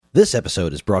This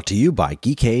episode is brought to you by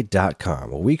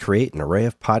Geekade.com, where we create an array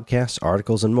of podcasts,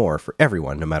 articles, and more for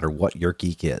everyone, no matter what your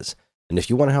geek is. And if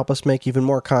you want to help us make even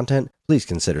more content, please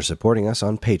consider supporting us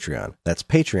on Patreon. That's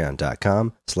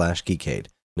patreon.com/Geekade.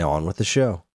 Now on with the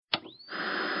show.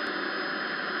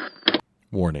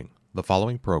 Warning. The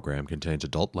following program contains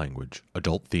adult language,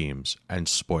 adult themes, and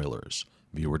spoilers.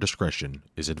 Viewer discretion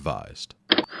is advised.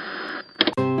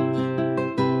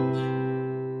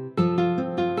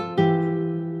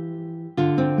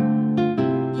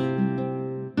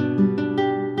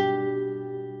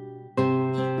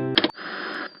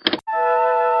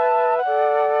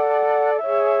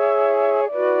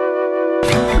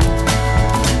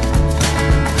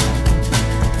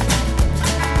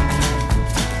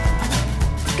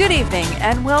 Good evening,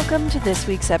 and welcome to this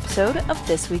week's episode of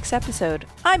This Week's Episode.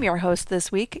 I'm your host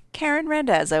this week, Karen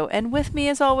Randazzo, and with me,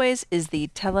 as always, is the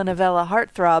telenovela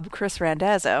heartthrob, Chris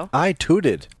Randazzo. I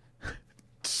tooted.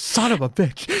 Son of a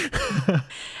bitch!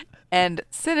 And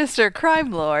sinister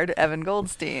crime lord, Evan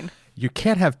Goldstein. You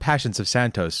can't have Passions of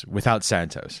Santos without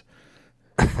Santos.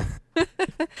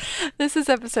 This is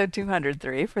episode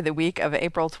 203 for the week of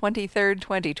April 23rd,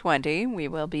 2020. We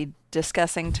will be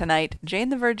discussing tonight Jane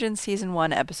the Virgin Season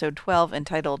 1, Episode 12,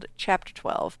 entitled Chapter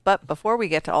 12. But before we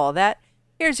get to all of that,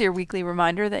 here's your weekly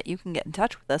reminder that you can get in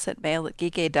touch with us at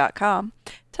mail@geekade.com.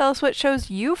 Tell us what shows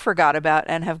you forgot about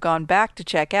and have gone back to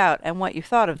check out and what you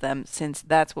thought of them, since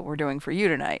that's what we're doing for you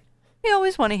tonight. We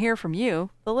always want to hear from you,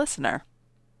 the listener.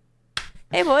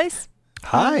 Hey, boys.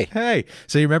 Hi. Hey,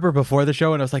 so you remember before the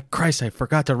show and I was like, Christ, I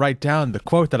forgot to write down the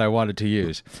quote that I wanted to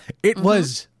use. It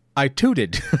was, I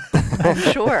tooted. I'm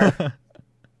sure.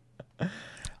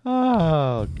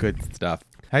 Oh, good stuff.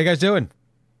 How you guys doing?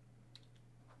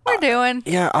 We're doing.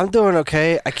 Yeah, I'm doing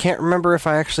okay. I can't remember if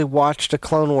I actually watched a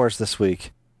Clone Wars this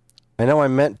week. I know I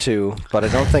meant to, but I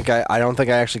don't think I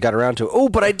actually got around to it. Oh,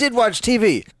 but I did watch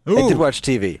TV. I did watch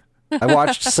TV. I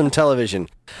watched some television.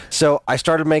 So I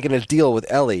started making a deal with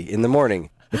Ellie in the morning.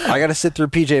 If I got to sit through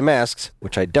PJ Masks,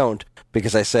 which I don't,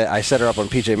 because I set her up on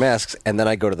PJ Masks, and then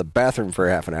I go to the bathroom for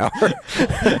half an hour.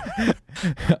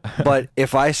 But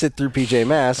if I sit through PJ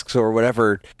Masks or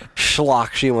whatever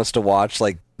schlock she wants to watch,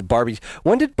 like Barbie.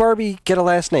 When did Barbie get a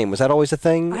last name? Was that always a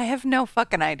thing? I have no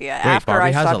fucking idea. Wait, After Barbie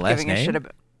I has a stopped last giving a name? shit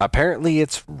about. Apparently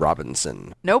it's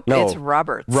Robinson. Nope, No. it's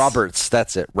Roberts. Roberts,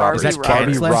 that's it. Barbie Roberts. Is that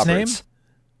Karen's Barbie last Roberts. name?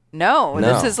 No,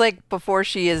 No. this is like before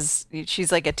she's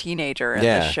like a teenager in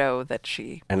Yeah. the show that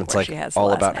she And it's where like she has the all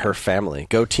last about name. her family.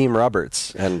 Go Team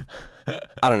Roberts. And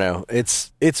I don't know.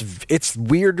 It's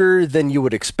weirder than you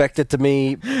would expect it to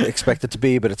be,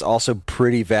 but it's also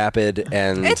pretty vapid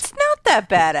and It's not that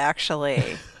bad,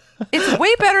 actually. It's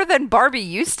way better than Barbie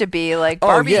used to be. Like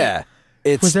Barbie. Oh yeah.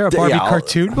 It's Was there a Barbie yeah,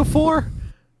 cartoon before?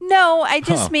 No, I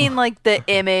just mean like the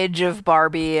image of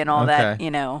Barbie and all that. Okay.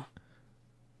 You know,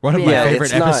 One of Yeah, my favorite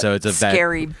it's not episodes of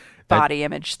scary body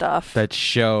image stuff. that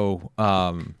show,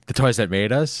 The Toys That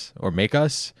Made Us, or Make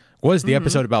Us, was the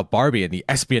episode about Barbie and the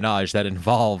espionage that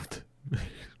involved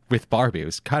with Barbie. It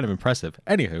was kind of impressive.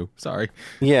 Anywho, sorry.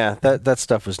 Yeah, that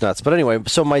stuff was nuts. But anyway,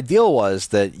 so my deal was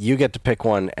that you get to pick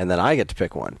one and then I get to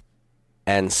pick one.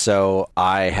 And so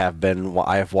I have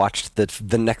watched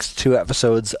the next two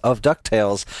episodes of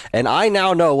DuckTales, and I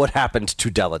now know what happened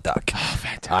to Della Duck. Oh,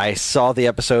 fantastic. I saw the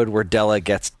episode where Della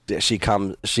she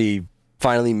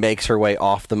finally makes her way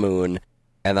off the moon,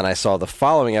 and then I saw the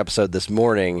following episode this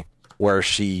morning where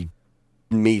she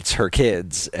meets her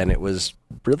kids, and it was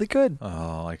really good.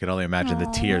 Oh, I can only imagine the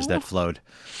tears that flowed.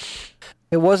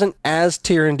 It wasn't as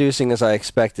tear-inducing as I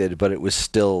expected, but it was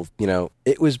still,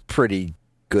 it was pretty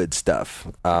good stuff.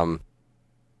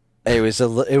 It was a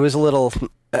little.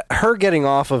 Her getting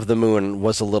off of the moon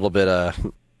was a little bit.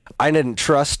 I didn't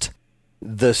trust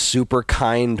the super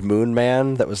kind moon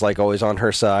man that was like always on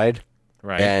her side,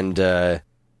 Right. and the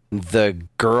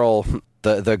girl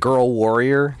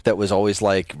warrior that was always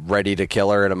like ready to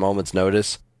kill her at a moment's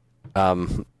notice.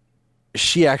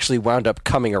 She actually wound up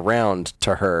coming around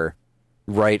to her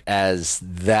right as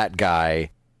that guy.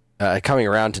 Coming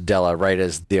around to Della right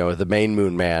as the main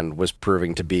moon man was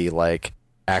proving to be like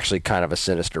actually kind of a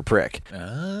sinister prick.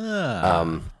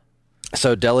 So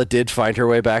Della did find her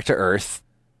way back to Earth,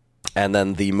 and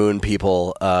then the moon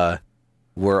people are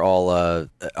all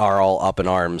up in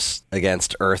arms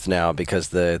against Earth now because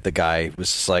the guy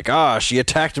was just like, she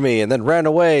attacked me and then ran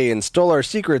away and stole our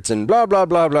secrets and blah blah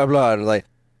blah blah blah, and like,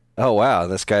 oh wow,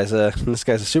 this guy's a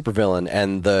supervillain,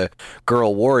 and the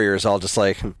girl warriors all just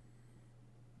like,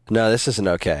 no, this isn't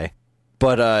okay.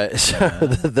 But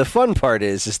the fun part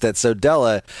is that so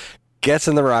Della gets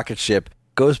in the rocket ship,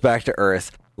 goes back to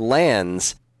Earth,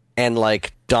 lands, and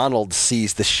like Donald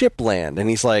sees the ship land, and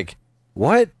he's like,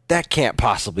 what? That can't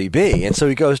possibly be. And so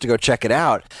he goes to go check it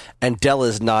out, and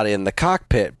Della's not in the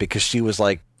cockpit because she was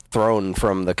like thrown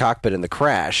from the cockpit in the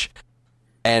crash.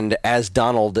 And as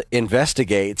Donald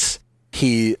investigates,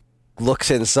 he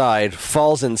looks inside,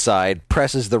 falls inside,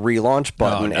 presses the relaunch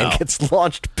button, and gets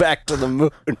launched back to the moon.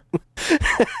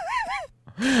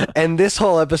 And this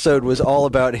whole episode was all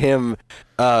about him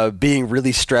being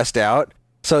really stressed out.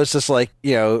 So it's just like,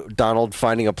 Donald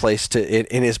finding a place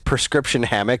to in his prescription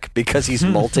hammock because he's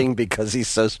molting because he's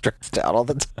so stressed out all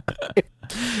the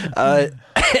time.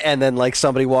 And then like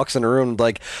somebody walks in the room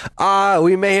like,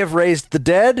 we may have raised the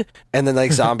dead. And then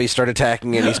like zombies start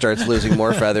attacking and he starts losing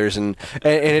more feathers and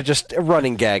it just a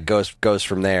running gag goes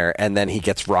from there. And then he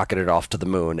gets rocketed off to the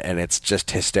moon and it's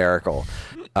just hysterical.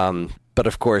 But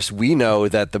of course, we know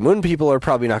that the moon people are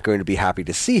probably not going to be happy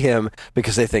to see him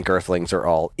because they think Earthlings are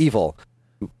all evil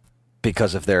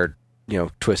because of their,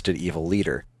 twisted evil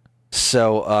leader.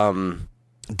 So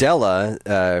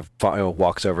Della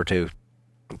walks over to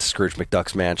Scrooge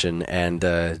McDuck's mansion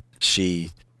and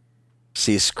she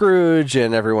sees Scrooge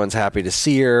and everyone's happy to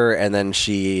see her. And then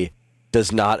she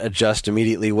does not adjust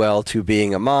immediately well to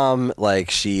being a mom.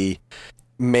 Like she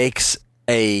makes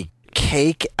a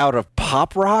cake out of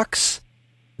Pop Rocks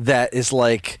that is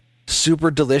like super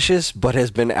delicious but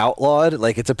has been outlawed.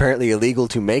 Like it's apparently illegal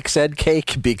to make said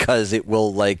cake because it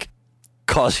will like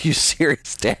cause you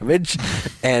serious damage.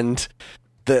 And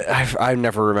I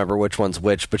never remember which one's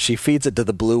which, but she feeds it to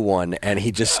the blue one and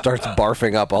he just starts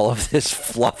barfing up all of this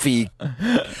fluffy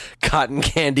cotton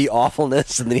candy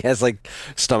awfulness, and then he has like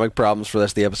stomach problems for the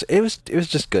rest of the episode. It was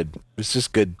just good. It was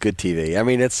just good TV. I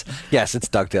mean, it's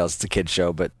DuckTales, it's a kid's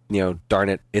show, but darn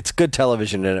it, it's good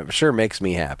television and it sure makes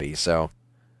me happy. So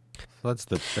that's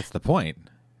the point.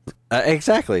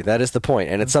 Exactly, that is the point,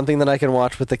 and it's something that I can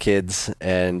watch with the kids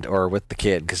or with the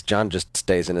kid because John just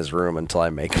stays in his room until I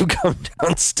make him come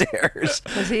downstairs.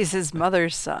 Because he's his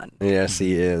mother's son. Yes,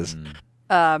 he is.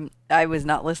 I was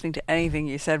not listening to anything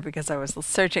you said because I was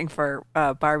searching for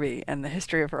Barbie and the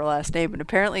history of her last name, and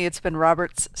apparently it's been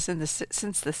Roberts since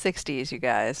the 60s, you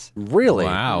guys. Really?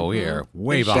 Wow, we are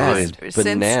way That is behind.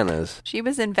 bananas. She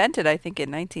was invented, I think, in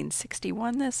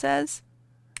 1961, this says.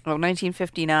 Oh,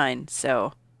 1959,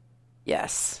 so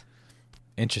yes.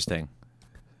 Interesting.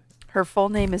 Her full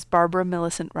name is Barbara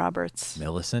Millicent Roberts.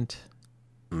 Millicent?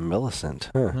 Millicent,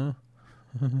 huh?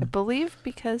 I believe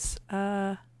because,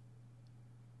 it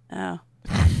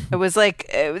was like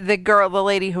the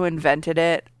lady who invented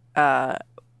it,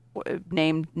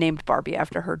 named Barbie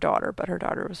after her daughter, but her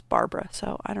daughter was Barbara,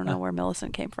 so I don't know where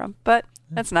Millicent came from, but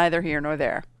that's neither here nor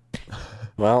there.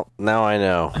 Well, now I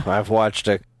know. I've watched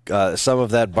some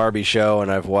of that Barbie show,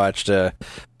 and I've watched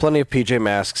plenty of PJ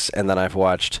Masks, and then I've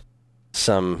watched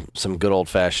some good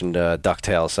old-fashioned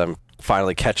DuckTales. I'm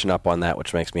finally catching up on that,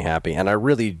 which makes me happy. And I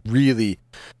really, really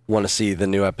want to see the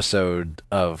new episode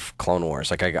of Clone Wars.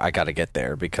 Like, I got to get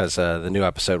there, because the new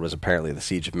episode was apparently the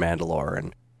Siege of Mandalore,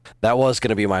 and that was going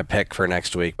to be my pick for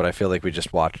next week, but I feel like we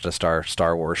just watched a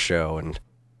Star Wars show, and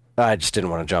I just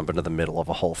didn't want to jump into the middle of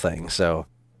a whole thing, so...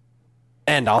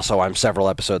 And also, I'm several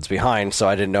episodes behind, so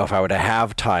I didn't know if I would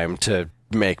have time to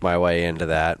make my way into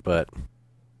that.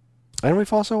 And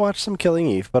we've also watched some Killing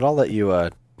Eve, but I'll let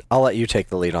you take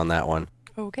the lead on that one.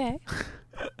 Okay.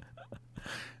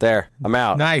 There, I'm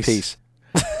out. Nice. Peace.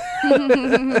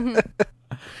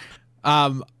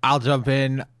 I'll jump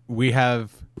in. We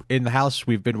have in the house.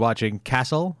 We've been watching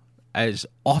Castle as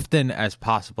often as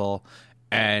possible,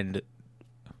 and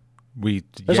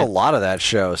there's a lot of that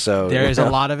show, so there is a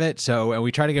lot of it. So, and we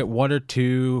try to get 1 or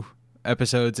 2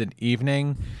 episodes an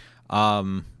evening.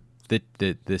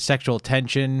 The sexual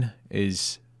tension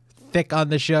is thick on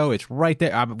the show. It's right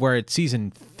there. We're at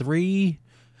season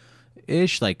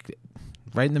 3-ish, like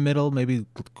right in the middle, maybe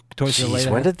towards the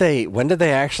later. When did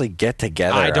they actually get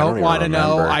together? I don't want to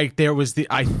know. Remember.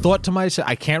 I thought to myself,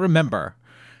 I can't remember,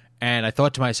 and I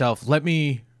thought to myself, let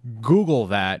me Google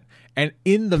that. And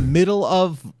in the middle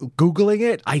of Googling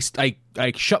it, I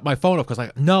shut my phone off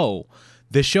because no,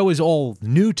 this show is all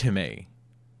new to me.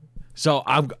 So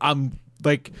I'm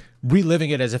like reliving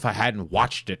it as if I hadn't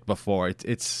watched it before.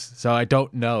 It's so I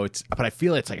don't know. But I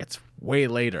feel it's way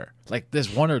later. Like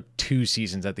there's 1 or 2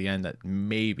 seasons at the end that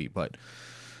maybe, but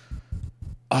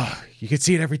you can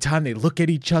see it every time they look at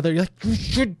each other. You're like, you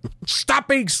should stop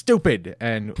being stupid.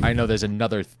 And I know there's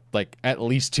another at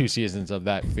least 2 seasons of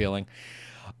that feeling.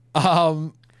 I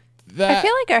feel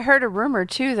like I heard a rumor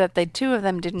too that the two of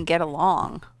them didn't get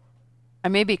along. I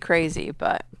may be crazy,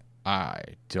 but I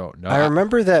don't know. I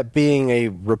remember that being a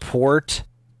report,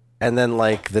 and then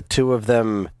the two of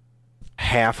them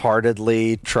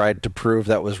half-heartedly tried to prove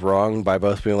that was wrong by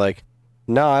both being like,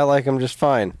 no, I like him just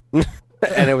fine.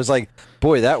 And it was like,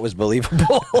 boy, that was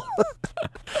believable.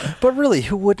 But really,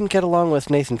 who wouldn't get along with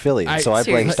Nathan Fillion? So I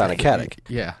blame seriously. Stana Katic.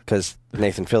 Yeah. Because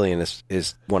Nathan Fillion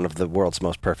is one of the world's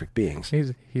most perfect beings.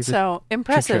 He's So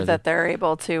impressive treasure. that they're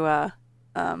able to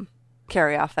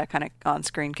carry off that kind of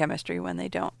on-screen chemistry when they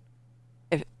don't.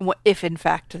 If in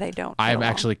fact they don't. get I'm along.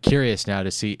 actually curious now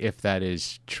to see if that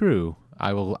is true.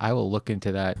 I will look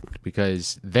into that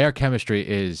because their chemistry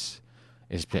is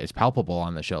palpable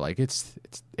on the show. Like it's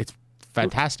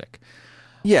fantastic.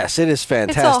 Yes, it is It's all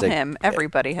fantastic. him.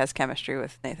 Everybody has chemistry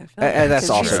with Nathan Fillion. And that's 'cause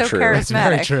also he's so true. charismatic.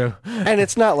 That's very true. And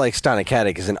it's not like Stana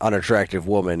Katic is an unattractive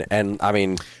woman, and I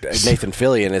mean Nathan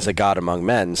Fillion is a god among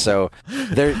men. So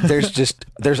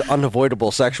there's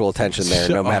unavoidable sexual tension there,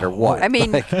 no matter what. I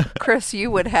mean, Chris, you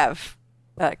would have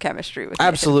chemistry with Nathan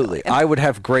Absolutely, Fillion. I would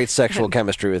have great sexual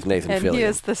chemistry with Nathan And Fillion. he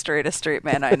is the straightest straight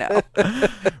man I know.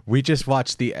 We just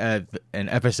watched an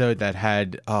episode that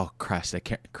had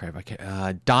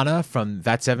Donna from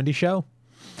That 70s Show.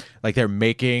 Like they're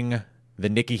making the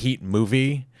Nikki Heat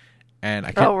movie, and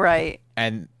I can't. Oh, right.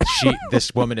 And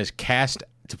this woman is cast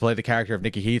to play the character of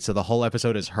Nikki Heat, so the whole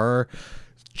episode is her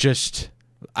just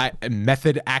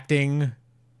method acting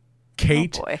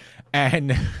Kate. Oh, boy.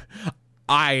 And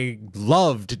I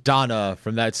loved Donna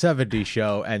from That 70s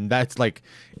Show, and that's like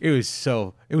there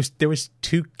was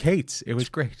two Kates. It was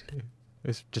great. It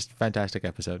was just a fantastic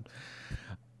episode.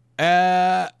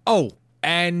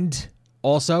 And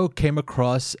also came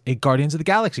across a Guardians of the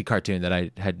Galaxy cartoon that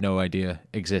I had no idea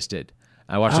existed.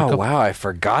 I watched Oh wow, I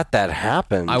forgot that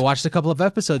happened. I watched a couple of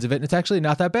episodes of it, and it's actually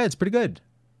not that bad. It's pretty good.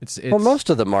 It's well, most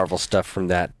of the Marvel stuff from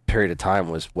that period of time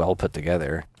was well put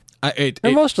together. And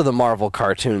most of the Marvel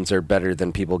cartoons are better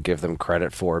than people give them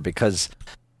credit for because,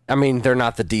 I mean, they're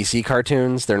not the DC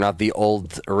cartoons. They're not the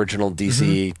old original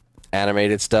DC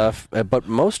animated stuff. But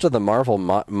most of the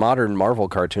modern Marvel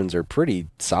cartoons are pretty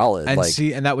solid. And like,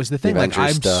 and that was the thing. Like, I'm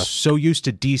Avengers stuff. so used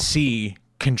to DC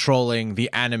controlling the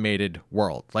animated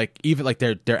world. Like, even like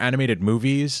their animated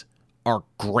movies are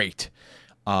great.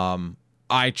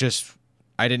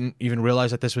 I didn't even realize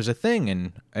that this was a thing,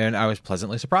 and I was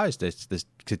pleasantly surprised. It's this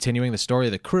continuing the story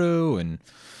of the crew, and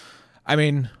I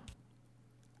mean,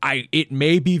 it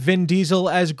may be Vin Diesel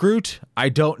as Groot. I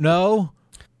don't know,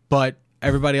 but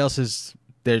everybody else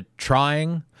they're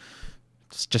trying.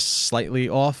 It's just slightly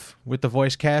off with the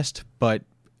voice cast, but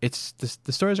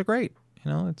the stories are great.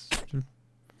 You know,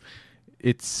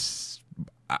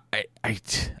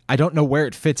 I don't know where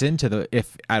it fits into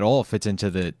if at all fits into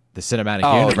the cinematic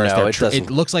universe. No, it doesn't. It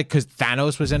looks like because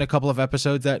Thanos was in a couple of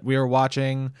episodes that we were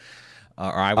watching,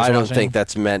 or I was. I don't watching. think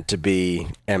that's meant to be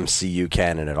MCU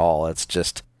canon at all. It's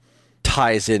just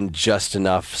ties in just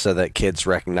enough so that kids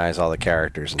recognize all the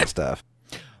characters and stuff.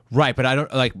 Right, but I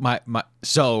don't like my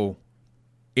so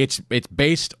it's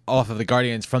based off of the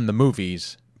Guardians from the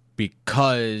movies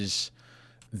because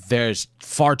there's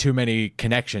far too many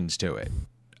connections to it.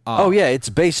 Oh yeah, it's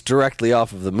based directly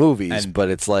off of the movies, And- but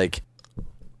it's like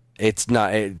it's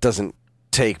not. It doesn't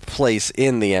take place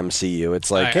in the MCU.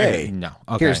 It's like, hey, no.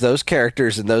 Okay. here's those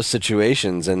characters in those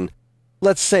situations, and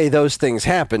let's say those things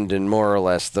happened in more or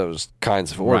less those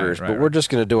kinds of orders, right, but we're just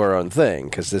going to do our own thing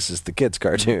because this is the kids'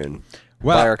 cartoon.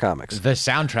 Buy our comics. The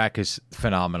soundtrack is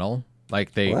phenomenal.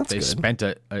 Like they Well, that's good. spent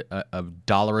a $1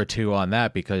 or $2 on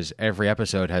that because every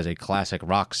episode has a classic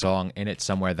rock song in it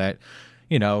somewhere that,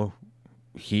 you know,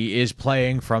 he is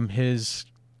playing from his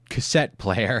cassette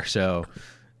player. So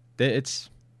it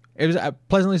was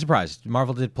pleasantly surprised.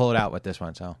 Marvel did pull it out with this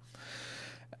one, so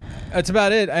that's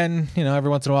about it. And you know, every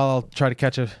once in a while, I'll try to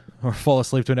catch or fall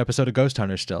asleep to an episode of Ghost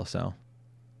Hunters still. So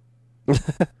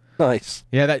Nice.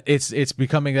 yeah, that it's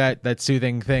becoming that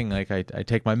soothing thing. Like I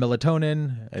take my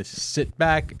melatonin, I sit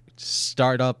back,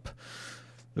 start up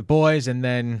the boys, and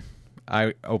then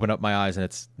I open up my eyes, and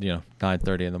it's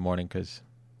 9:30 in the morning because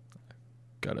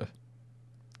gotta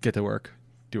get to work,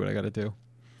 do what I gotta do.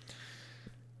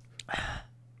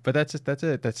 But that's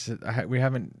it. We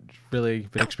haven't really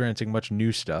been experiencing much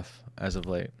new stuff as of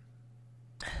late.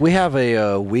 We have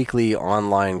a weekly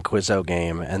online Quizzo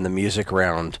game and the music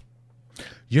round.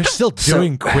 You're still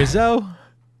doing Quizzo?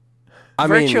 I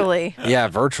Virtually. mean, yeah,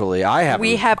 virtually. I haven't.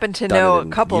 We happen to done know it a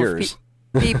in couple years.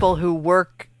 of people who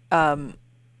work as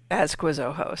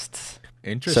Quizzo hosts.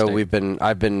 Interesting. So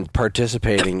I've been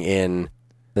participating in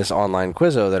this online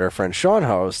Quizzo that our friend Sean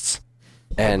hosts,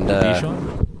 and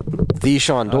the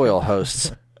Sean Doyle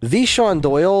hosts. The Sean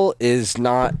Doyle is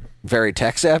not very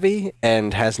tech savvy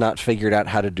and has not figured out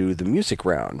how to do the music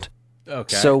round.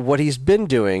 Okay. So what he's been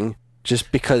doing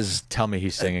just because. Tell me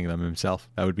he's singing them himself.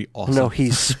 That would be awesome. No,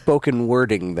 he's spoken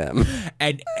wording them.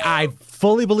 And I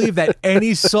fully believe that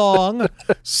any song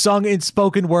sung in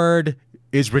spoken word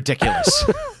is ridiculous.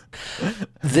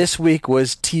 This week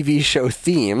was TV show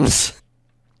themes.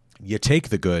 You take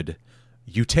the good,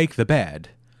 you take the bad,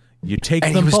 you take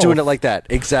And them he was both. doing it like that.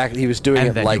 Exactly. He was doing And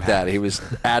it then like you that. have- He was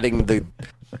adding the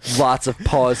lots of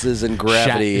pauses and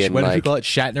gravity and what did like you call it?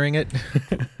 Shatnering it?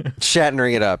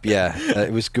 Shatnering it up. Yeah,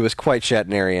 it was quite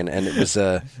Shatnerian, and it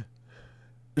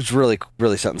was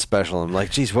really something special. I'm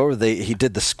like, geez, what were they? He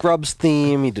did the Scrubs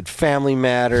theme. He did Family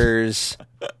Matters.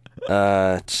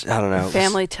 I don't know.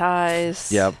 Family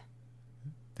Ties. Yep.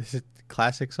 This is a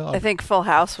classic song. I think Full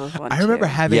House was one. I remember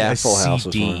too. having Yeah, a Full House was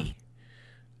one. CD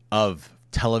of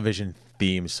television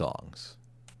theme songs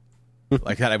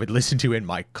like that I would listen to in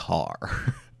my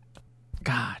car.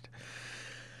 God.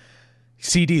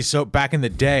 CDs. So back in the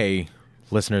day,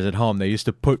 listeners at home, they used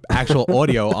to put actual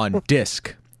audio on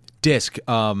disc. You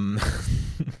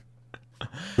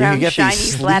Brown could get shiny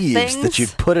these flat sleeves things. that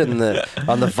you'd put on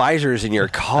the visors in your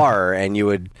car, and you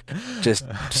would just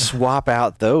swap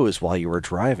out those while you were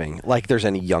driving. Like there's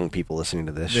any young people listening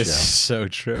to this This is show. so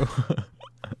true.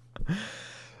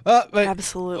 But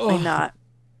Absolutely not.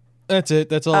 that's it.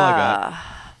 That's all I got.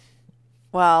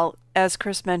 Well, as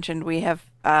Chris mentioned, we have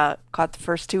caught the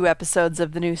first 2 episodes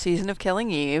of the new season of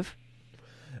Killing Eve.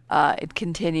 It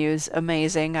continues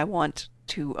amazing. I want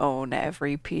to own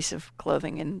every piece of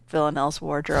clothing in Villanelle's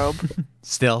wardrobe.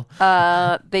 Still.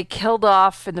 They killed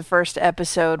off in the first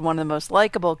episode one of the most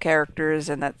likable characters,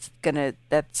 and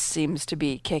that seems to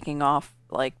be kicking off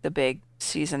like the big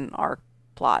season arc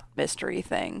plot mystery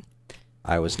thing.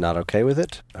 I was not okay with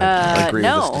it. I agree with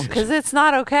No, this because decision. it's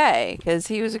not okay. Because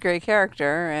he was a great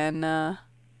character, and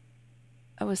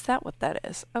oh, is that what that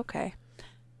is? Okay.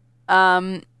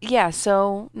 Yeah.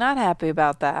 So not happy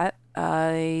about that.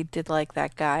 I did like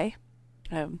that guy,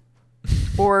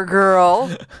 or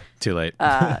girl. Too late.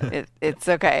 It's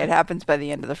okay. It happens by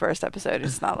the end of the first episode.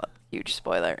 It's not a huge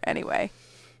spoiler, anyway.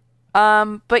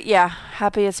 But yeah,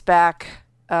 happy it's back.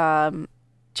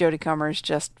 Jodie Comer's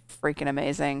just freaking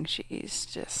amazing. She's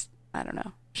just, I don't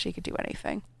know, she could do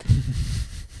anything.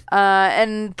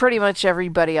 And pretty much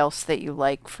everybody else that you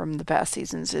like from the past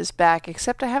seasons is back,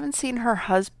 except I haven't seen her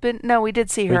husband. No, we did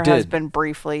see her husband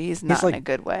briefly. He's not like in a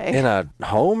good way. In a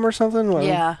home or something? Well,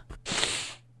 Yeah,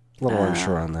 a little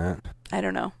unsure on that. I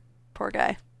don't know. Poor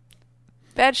guy.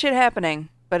 Bad shit happening,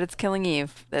 but it's Killing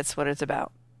Eve. That's what it's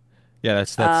about. Yeah,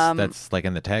 that's like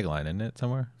in the tagline, isn't it,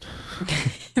 somewhere?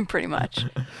 Pretty much.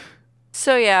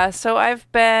 So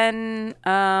I've been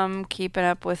keeping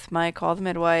up with my Call the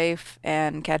Midwife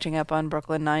and catching up on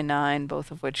Brooklyn Nine-Nine,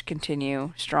 both of which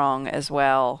continue strong as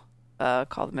well.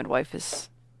 Call the Midwife is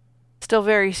still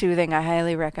very soothing. I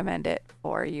highly recommend it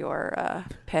for your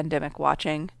pandemic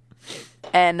watching.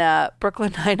 And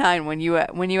Brooklyn Nine-Nine, when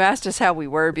you asked us how we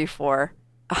were before,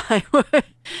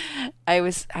 I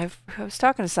was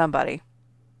talking to somebody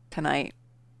tonight,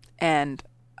 and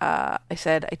I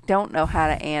said I don't know how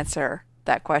to answer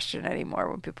that question anymore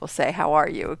when people say how are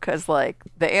you, because like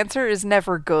the answer is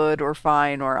never good or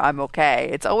fine or I'm okay.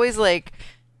 It's always like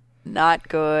not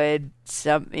good.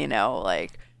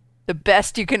 Like the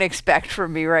best you can expect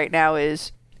from me right now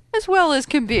is as well as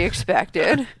can be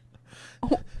expected,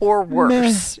 or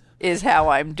worse is how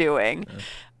I'm doing.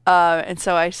 And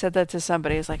so I said that to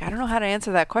somebody. I was like, I don't know how to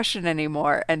answer that question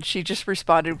anymore. And she just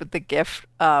responded with the gif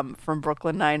from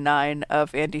Brooklyn Nine-Nine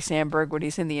of Andy Samberg when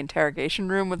he's in the interrogation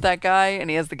room with that guy and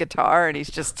he has the guitar and he's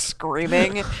just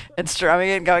screaming and strumming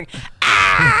it and going,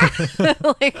 ah!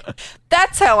 Like,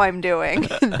 that's how I'm doing.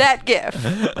 That gif.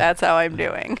 That's how I'm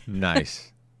doing.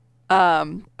 Nice.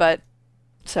 But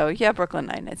so yeah, Brooklyn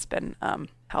Nine, it's been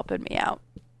helping me out.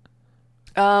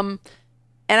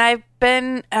 And I've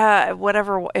been,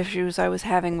 whatever issues I was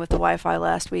having with the Wi-Fi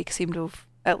last week seem to have,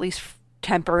 at least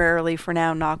temporarily for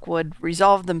now, knock wood,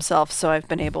 resolved themselves. So I've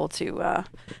been able to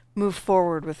move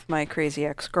forward with my Crazy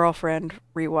Ex-Girlfriend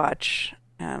rewatch.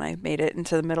 And I made it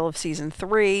into the middle of season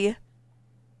 3,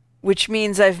 which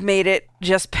means I've made it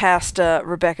just past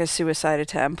Rebecca's suicide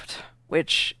attempt,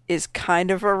 which is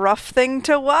kind of a rough thing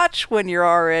to watch when you're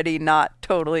already not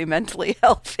totally mentally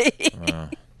healthy.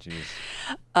 Jeez.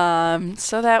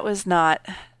 So that was,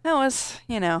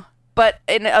 but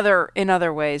in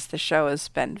other ways, the show has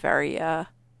been very,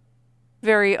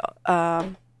 very,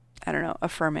 I don't know,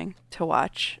 affirming to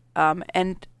watch.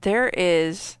 And there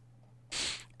is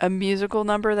a musical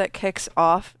number that kicks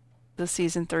off the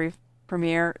season 3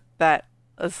 premiere that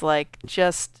is like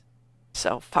just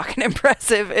so fucking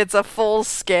impressive. It's a full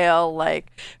scale,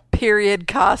 like, period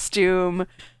costume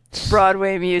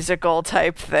Broadway musical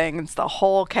type things. The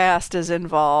whole cast is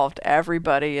involved.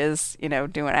 Everybody is,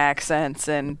 doing accents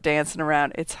and dancing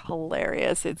around. It's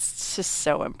hilarious. It's just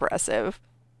so impressive.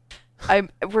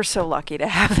 We're so lucky to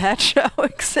have that show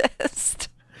exist.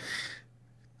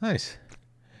 Nice.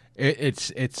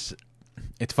 It's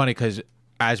funny because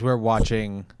as we're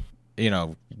watching,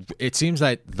 it seems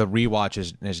that the rewatch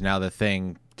is now the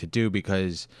thing to do,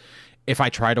 because if I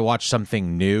try to watch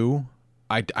something new,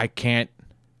 I can't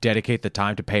dedicate the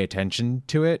time to pay attention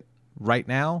to it right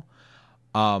now.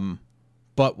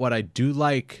 But what I do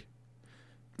like,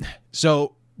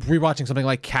 so rewatching something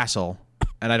like Castle,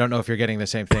 and I don't know if you're getting the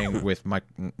same thing with my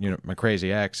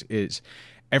Crazy Ex, is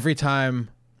every time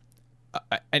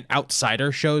an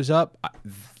outsider shows up,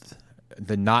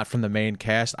 the not from the main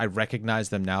cast, I recognize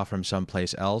them now from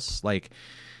someplace else. Like,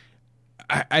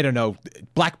 I don't know,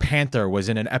 Black Panther was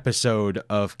in an episode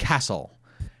of Castle.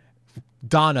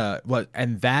 Donna was,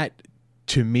 and that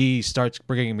to me starts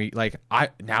bringing me I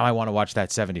want to watch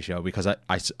that 70s show because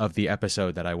I of the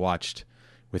episode that I watched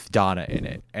with Donna in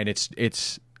it, and it's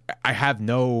I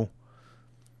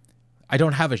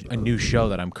don't have a new show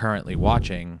that I'm currently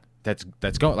watching that's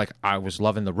going. Like, I was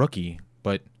loving The Rookie,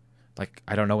 but like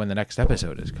I don't know when the next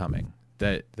episode is coming.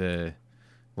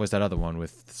 Was that other one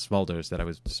with Smulders that I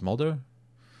was Smulder?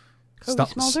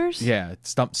 Smulders? Yeah,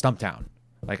 Stumptown.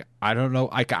 Like, I don't know.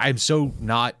 I'm so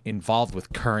not involved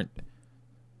with current,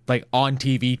 like, on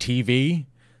TV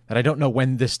that I don't know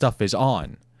when this stuff is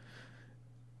on.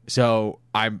 So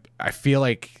I feel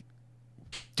like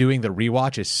doing the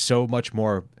rewatch is so much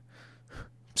more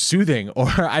soothing, or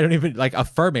I don't even like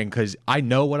affirming, because I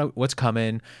know what's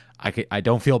coming. I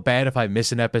don't feel bad if I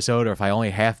miss an episode or if I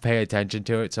only half pay attention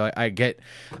to it. So I get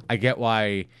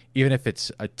why, even if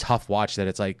it's a tough watch, that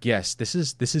it's like, yes, this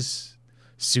is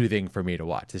soothing for me to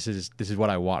watch. This is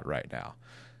what I want right now,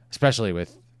 especially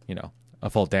with a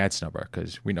full dance number,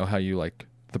 because we know how you like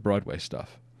the Broadway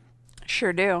stuff.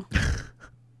 Sure do.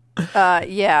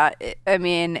 Yeah, I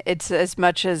mean, it's as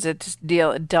much as it's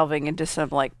delving into some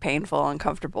like painful,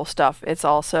 uncomfortable stuff, it's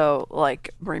also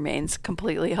like remains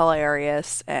completely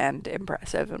hilarious and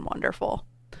impressive and wonderful.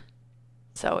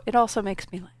 So it also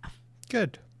makes me laugh.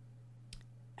 Good.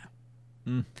 Yeah.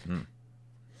 Mm-hmm.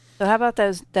 So how about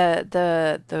that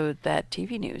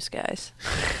TV news, guys?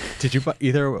 Did you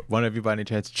either one of you by any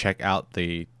chance check out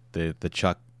the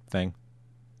Chuck thing?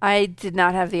 I did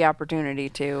not have the opportunity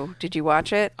to. Did you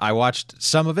watch it? I watched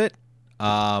some of it.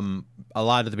 A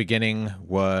lot of the beginning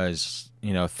was,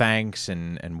 thanks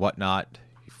and whatnot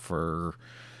for,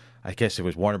 I guess it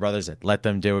was Warner Brothers that let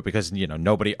them do it, because,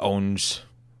 nobody owns,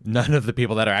 none of the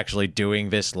people that are actually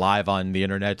doing this live on the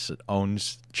internet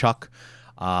owns Chuck.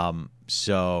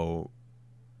 So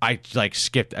I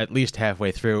skipped at least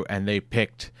halfway through, and they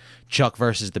picked Chuck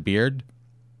versus the Beard.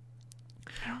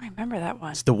 I don't remember that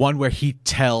one. It's the one where he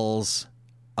tells,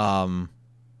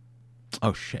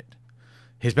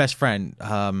 his best friend,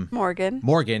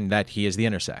 Morgan, that he is the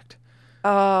Intersect.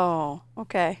 Oh,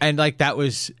 okay. And that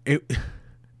was it.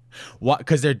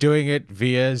 Because they're doing it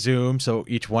via Zoom, so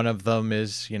each one of them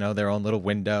is, their own little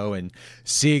window, and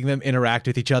seeing them interact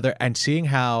with each other and seeing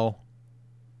how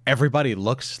everybody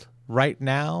looks right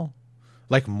now.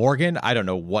 Like Morgan, I don't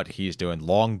know what he's doing.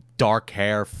 Long, dark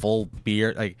hair, full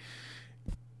beard,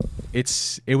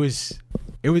 It was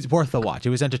worth the watch.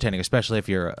 It was entertaining, especially if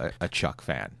you're a Chuck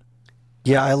fan.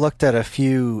 Yeah, I looked at a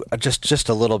few, just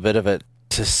a little bit of it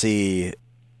to see,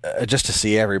 just to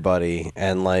see everybody,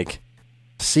 and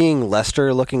seeing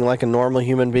Lester looking like a normal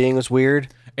human being was weird.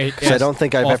 Because I don't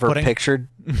think I've ever pictured.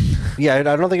 Yeah, I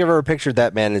don't think I've ever pictured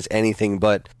that man as anything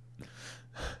but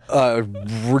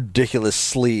ridiculous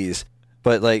sleaze.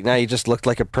 But now he just looked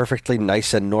like a perfectly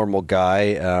nice and normal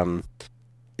guy.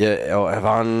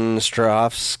 Yvonne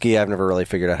Strahovski, I've never really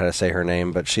figured out how to say her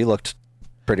name, but she looked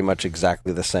pretty much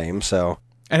exactly the same. So,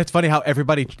 and it's funny how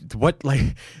everybody,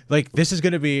 this is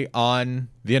going to be on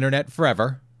the internet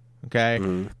forever, okay?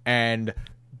 Mm-hmm. And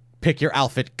pick your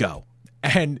outfit, go.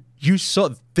 And you saw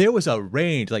there was a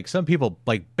range. Some people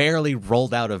barely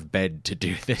rolled out of bed to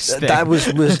do this thing. That was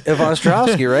Yvonne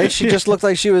Strahovski, right? She just looked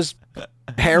like she was.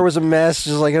 Hair was a mess,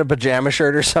 just in a pajama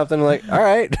shirt or something. All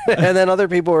right. And then other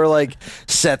people were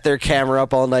set their camera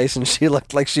up all nice, and she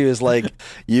looked like she was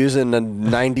using a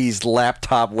 90s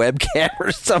laptop webcam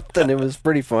or something. It was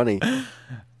pretty funny.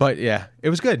 But yeah, it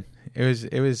was good.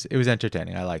 It was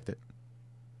entertaining. I liked it.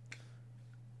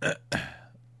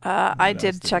 I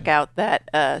did check out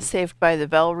that Saved by the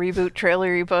Bell reboot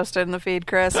trailer you posted in the feed,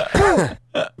 Chris.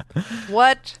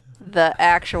 What the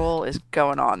actual is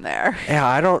going on there? Yeah,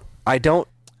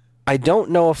 I I don't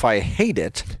know if I hate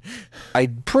it.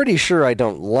 I'm pretty sure I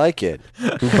don't like it.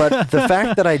 But the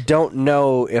fact that I don't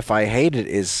know if I hate it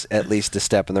is at least a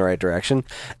step in the right direction.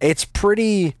 It's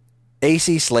pretty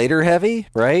AC Slater heavy,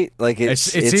 right? Like It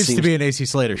seems to be an AC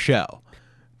Slater show.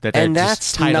 And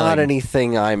that's not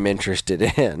anything I'm interested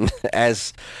in.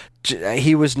 As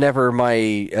he was never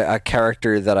a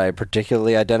character that I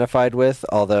particularly identified with,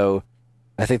 although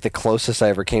I think the closest I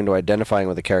ever came to identifying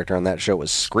with a character on that show was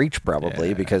Screech,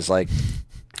 probably, because, like,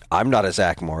 I'm not a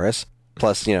Zach Morris.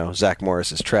 Plus, Zach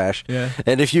Morris is trash. Yeah.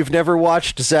 And if you've never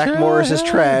watched Zach Morris is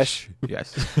trash,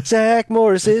 yes, Zach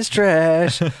Morris is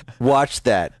trash, watch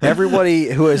that.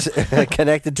 Everybody who is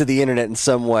connected to the internet in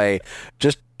some way,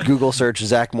 just Google search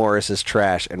Zach Morris is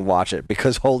trash and watch it,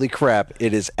 because holy crap,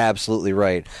 it is absolutely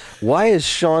right. Why is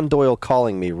Sean Doyle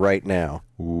calling me right now?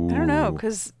 I don't know,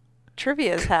 because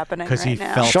trivia is happening right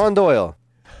now. Sean Doyle.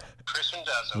 Chris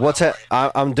Mendoza. What's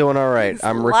I'm doing all right. He's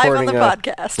I'm live recording on the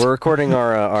podcast. We're recording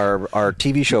our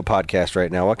TV show podcast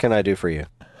right now. What can I do for you?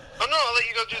 Oh no, I'll let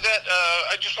you go do that.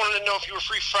 I just wanted to know if you were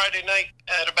free Friday night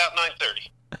at about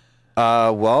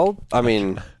 9:30. Well, I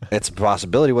mean, it's a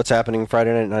possibility. What's happening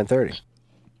Friday night at 9:30?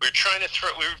 Me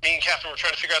and Catherine were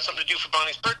trying to figure out something to do for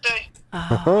Bonnie's birthday.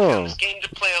 Oh. Found this game to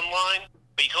play online,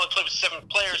 but you can only play with 7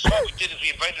 players. So what we did is we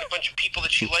invited a bunch of people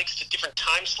that she likes to different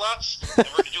time slots, and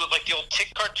we're going to do it like the old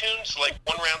Tick cartoons. Like,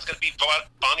 one round's going to be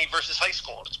Bonnie versus high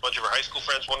school. It's a bunch of her high school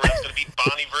friends. One round's going to be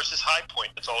Bonnie versus High Point.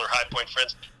 That's all her High Point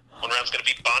friends. One round's going to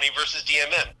be Bonnie versus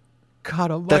DMM. God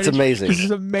almighty. That's amazing. This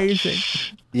is amazing.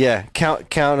 Yeah,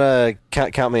 count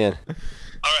me in.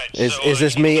 All right. Is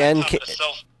this me and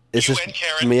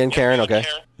Karen? Me and Karen? Okay.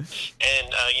 And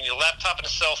you need a laptop and a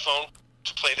cell phone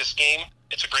to play this game.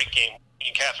 It's a great game. Me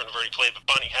and Catherine have already played, but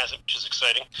Bonnie hasn't, which is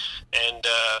exciting. And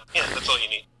that's all you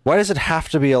need. Why does it have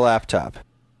to be a laptop?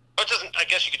 Oh, it doesn't. I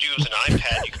guess you could use an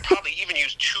iPad. You could probably even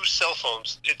use 2 cell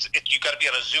phones. You got to be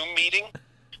on a Zoom meeting.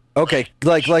 Okay,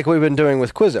 like we've been doing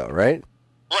with Quizzo, right?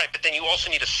 Right, but then you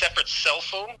also need a separate cell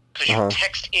phone because you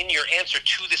text in your answer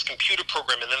to this computer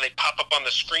program, and then they pop up on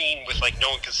the screen with, like, no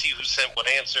one can see who sent what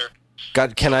answer.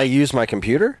 God, can I use my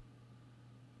computer?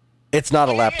 It's not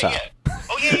a laptop.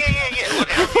 Oh, yeah.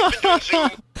 Whatever. You've been doing Zoom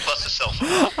plus a cell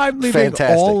phone. I'm leaving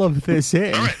all of this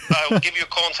in. All right, I'll give you a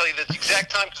call and tell you the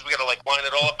exact time because we got to, like, line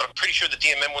it all up, but I'm pretty sure the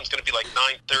DMM one's going to be, like,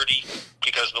 9:30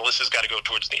 because Melissa's got to go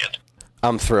towards the end.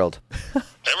 I'm thrilled. All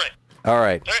right. All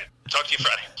right. Talk to you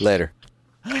Friday. Later.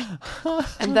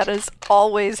 And that is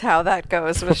always how that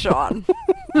goes with Sean.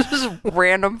 Just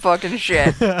random fucking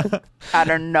shit out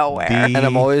of nowhere. And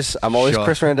I'm always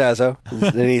Chris Randazzo,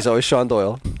 and he's always Sean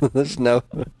Doyle. There's no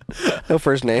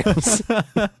first names.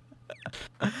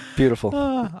 Beautiful.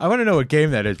 I want to know what game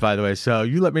that is, by the way. So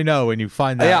you let me know when you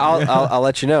find that. Yeah, I'll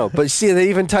let you know. But see, they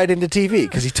even tied into TV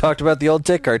because he talked about the old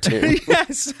Tick cartoon.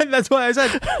 Yes, and that's why I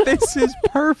said this is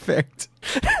perfect.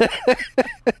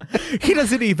 He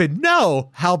doesn't even know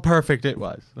how perfect it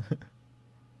was.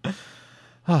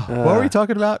 What were we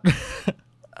talking about?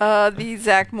 The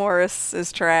Zach Morris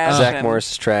is trash. Zach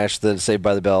Morris is trash. The Saved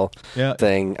by the Bell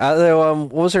thing.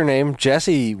 What was her name?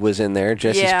 Jessie was in there.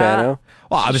 Jessie Spano.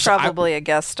 Well, She's probably a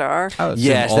guest star.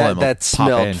 Yes, that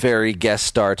smelled very guest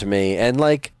star to me. And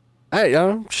like, I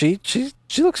don't know, she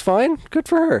looks fine. Good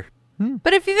for her.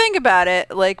 But if you think about it,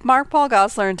 like Mark Paul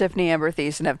Gosselaar and Tiffany Amber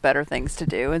Thiessen have better things to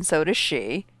do, and so does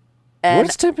she. And what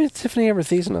is Tiffany Amber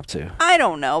Thiessen up to? I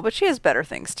don't know, but she has better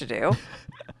things to do.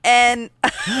 And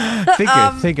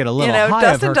thinking a little high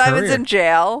Dustin of her Diamond's career. in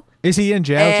jail. Is he in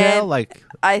jail? Like,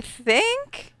 I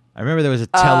think. I remember there was a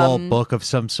tell-all book of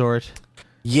some sort.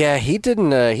 Yeah, he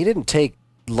didn't take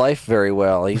life very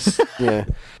well. He's yeah.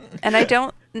 And I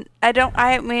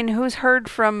mean, who's heard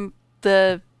from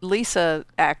the Lisa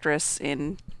actress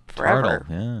in forever?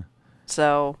 Turtle, yeah.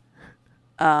 So,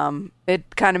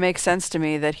 it kind of makes sense to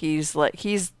me that he's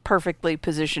perfectly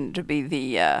positioned to be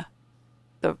the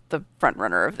front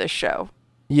runner of this show.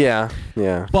 Yeah.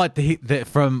 But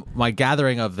from my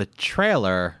gathering of the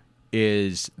trailer,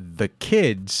 is the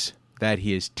kids that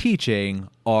he is teaching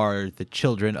are the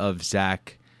children of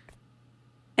Zach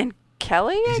and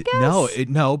Kelly, I guess.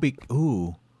 No.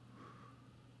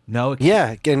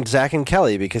 Yeah, and Zach and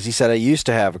Kelly, because he said I used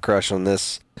to have a crush on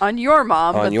this. On your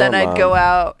mom, but then I'd go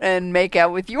out and make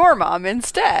out with your mom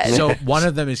instead. So one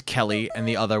of them is Kelly, and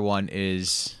the other one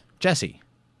is Jessie.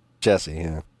 Jessie,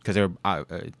 yeah. Because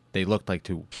they looked like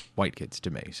 2 white kids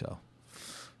to me, so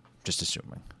just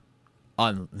assuming.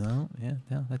 No,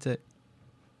 that's it.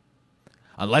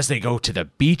 Unless they go to the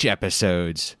beach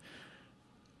episodes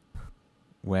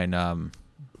when what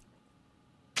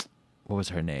was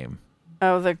her name?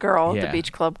 Oh, the girl, the Yeah.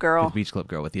 beach club girl. The beach club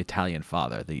girl with the Italian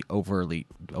father, the overtly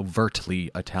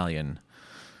Italian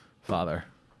father.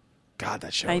 God,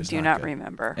 that show I is do not not good.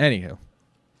 remember. Anywho.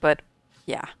 But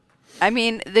yeah, I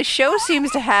mean, the show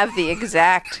seems to have the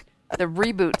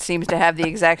reboot seems to have the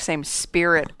exact same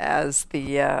spirit as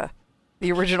the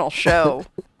original show,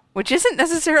 which isn't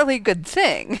necessarily a good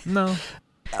thing. No.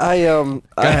 Go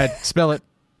Go ahead. Spell it.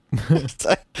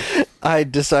 I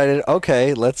decided,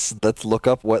 okay, let's look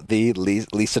up what the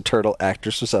Lisa Turtle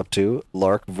actress was up to,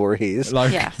 Lark Voorhees.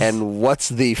 Yes. And what's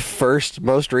the first,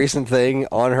 most recent thing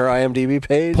on her IMDb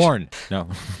page? Porn. No.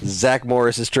 Zach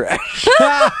Morris's trash.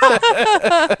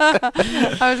 I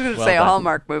was going to Well say a done.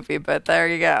 Hallmark movie, but there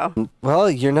you go. Well,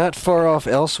 you're not far off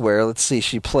elsewhere. Let's see.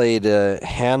 She played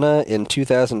Hannah in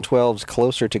 2012's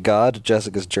Closer to God,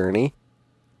 Jessica's Journey.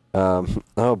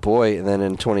 Oh boy, and then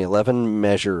in 2011,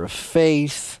 Measure of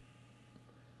Faith.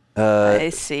 I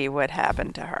see what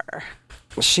happened to her.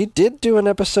 She did do an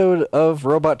episode of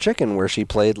Robot Chicken where she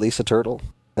played Lisa Turtle,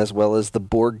 as well as the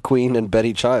Borg Queen and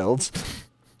Betty Childs.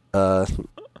 Then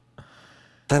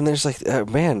there's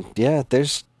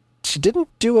she didn't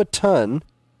do a ton.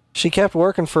 She kept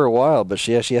working for a while, but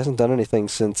she hasn't done anything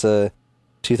since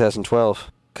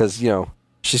 2012. Because,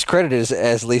 she's credited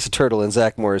as Lisa Turtle in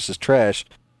Zach Morris's Trash.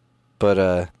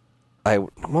 But,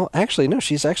 actually, no,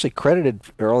 she's actually credited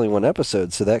for only one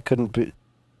episode, so that couldn't be...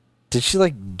 Did she,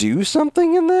 do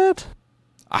something in that?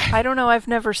 I don't know. I've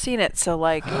never seen it, so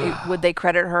would they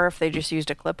credit her if they just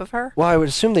used a clip of her? Well, I would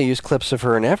assume they use clips of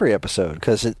her in every episode,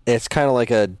 because it's kind of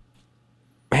like a...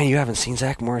 Man, you haven't seen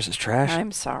Zach Morris's Trash?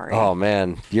 I'm sorry. Oh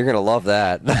man, you're gonna love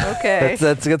that. Okay.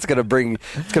 that's gonna bring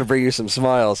you some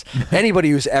smiles.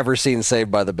 Anybody who's ever seen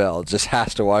Saved by the Bell just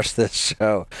has to watch this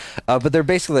show. But they're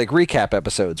basically recap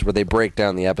episodes where they break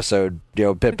down the episode,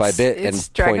 bit by bit, It's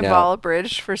and Dragon point Ball out.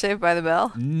 Abridged for Saved by the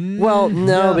Bell. Well,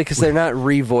 no, because they're not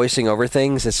revoicing over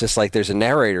things. It's just like there's a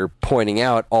narrator pointing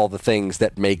out all the things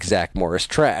that make Zach Morris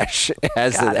trash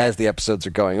as the episodes are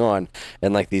going on,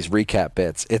 and these recap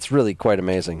bits. It's really quite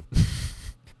amazing.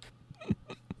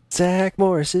 Zach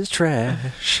Morris's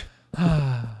Trash.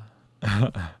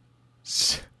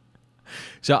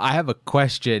 So I have a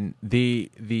question.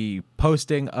 The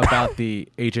posting about the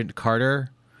Agent Carter,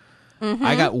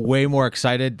 I got way more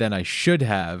excited than I should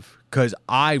have because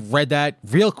I read that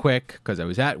real quick because I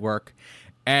was at work,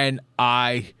 and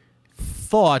I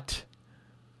thought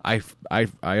I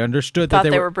understood Thought that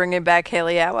they were bringing back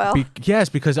Haley Atwell. yes,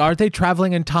 because aren't they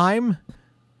traveling in time?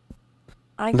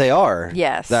 They are.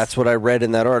 Yes. That's what I read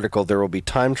in that article. There will be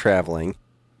time traveling.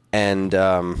 And,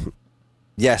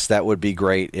 yes, that would be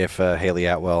great if Haley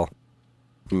Atwell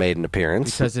made an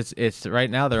appearance. Because it's right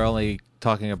now they're only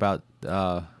talking about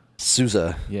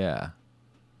Sousa. yeah.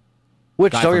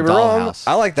 Which, Guy don't get from me wrong, Dollhouse.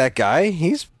 I like that guy.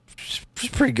 He's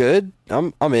pretty good.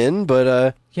 I'm in,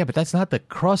 but Yeah, but that's not the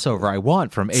crossover I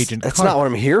want from Agent that's Carter. not what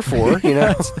I'm here for,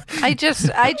 I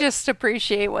just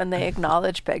appreciate when they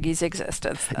acknowledge Peggy's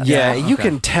existence. That's Yeah, all. you Okay.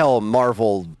 can tell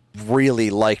Marvel really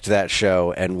liked that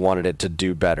show and wanted it to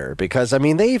do better because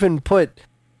they even put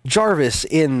Jarvis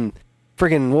in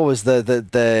friggin' what was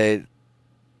the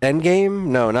Endgame?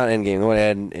 No, not Endgame. What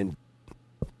in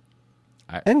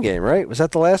Endgame, right? Was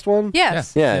that the last one?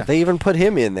 Yes. Yeah, they even put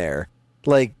him in there.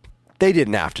 They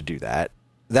didn't have to do that.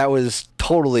 That was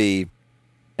totally...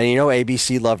 And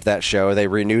ABC loved that show. They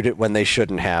renewed it when they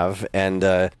shouldn't have, and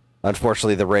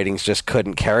unfortunately the ratings just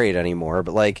couldn't carry it anymore.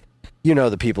 But,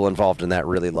 the people involved in that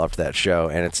really loved that show,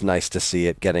 and it's nice to see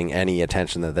it getting any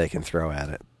attention that they can throw at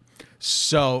it.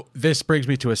 So this brings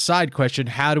me to a side question.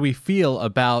 How do we feel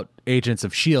about Agents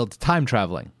of S.H.I.E.L.D. time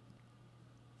traveling?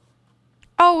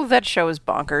 Oh, that show is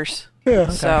bonkers. Yeah,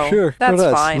 So, sure. that's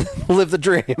Go nuts. fine. Live the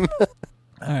dream.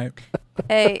 All right.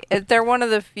 Hey, they're one of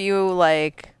the few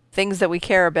things that we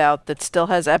care about that still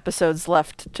has episodes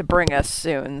left to bring us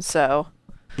soon. So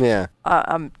Yeah.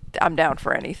 I'm down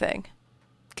for anything.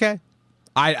 Okay.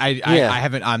 I Yeah.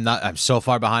 haven't. I'm so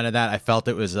far behind on that. I felt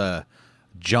it was a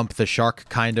jump the shark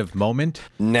kind of moment.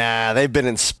 Nah, they've been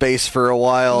in space for a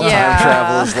while. Yeah.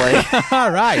 Time travel is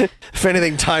All right. if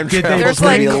anything, time Did they- travel is There's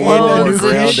going to be a little more clones and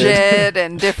grounded. shit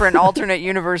and different alternate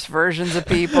universe versions of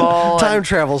people. Time and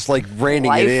travel's like reining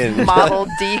life it in. model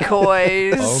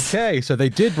decoys. Okay. So they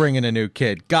did bring in a new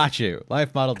kid. Got you.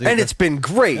 Life model. And it's been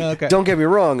great. Okay. Don't get me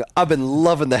wrong. I've been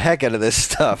loving the heck out of this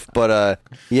stuff. But,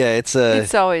 yeah, it's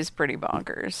always pretty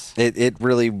bonkers. it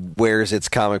really wears its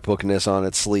comic bookness on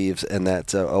its sleeves, and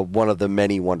that's one of the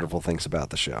many wonderful things about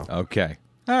the show. Okay.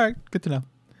 All right. Good to know.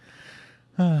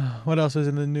 What else was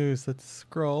in the news? Let's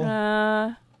scroll.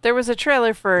 There was a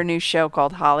trailer for a new show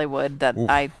called Hollywood that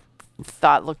I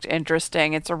thought looked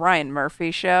interesting. It's a Ryan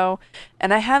Murphy show,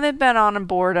 and I haven't been on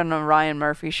board on a Ryan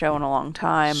Murphy show in a long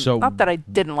time. So- Not that I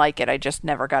didn't like it, I just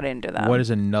never got into them. What is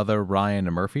another Ryan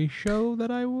Murphy show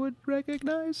that I would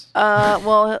recognize?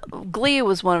 Well, Glee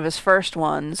was one of his first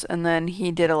ones, and then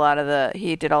he did all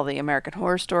the American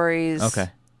Horror Stories. Okay.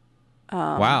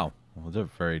 Wow. Well, they're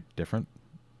very different.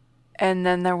 And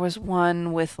then there was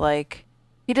one with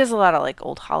he does a lot of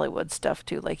old Hollywood stuff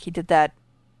too. Like he did that.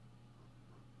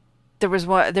 There was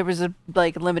a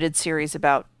limited series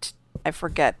about, I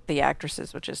forget the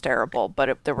actresses, which is terrible,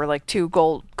 but there were two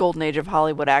golden age of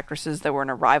Hollywood actresses that were in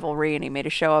a rivalry, and he made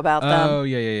a show about them. Oh,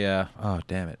 yeah. Oh,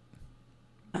 damn it.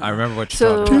 I remember what you're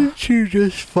So- talking about. Didn't you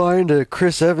just find a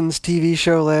Chris Evans TV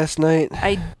show last night?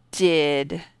 I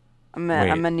did. I'm Wait.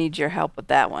 gonna need your help with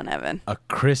that one, Evan. A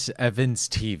Chris Evans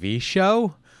TV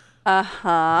show?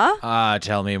 Uh-huh.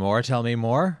 Tell me more.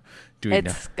 Do we know?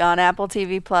 It's on Apple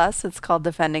TV Plus. It's called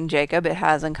Defending Jacob. It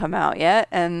hasn't come out yet,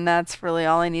 and that's really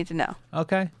all I need to know.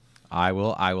 Okay. I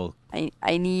will. I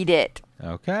need it.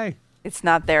 Okay. It's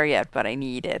not there yet, but I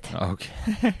need it.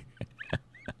 Okay.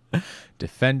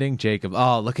 Defending Jacob.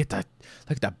 Oh, look at that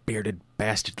bearded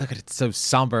bastard. Look at it. So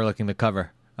somber looking, the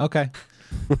cover. Okay.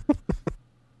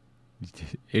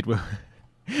 It will.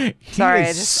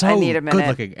 Sorry, So I need a minute. Good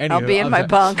looking. Anyway, I'll be in I'm my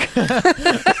sorry. bunk.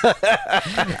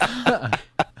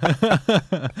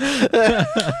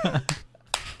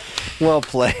 Well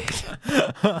played.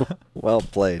 Well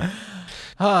played.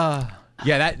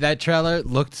 Yeah, that trailer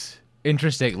looked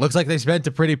interesting. Looks like they spent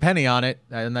a pretty penny on it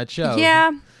in that show.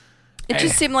 Yeah. It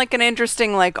just seemed like an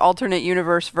interesting alternate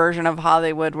universe version of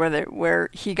Hollywood where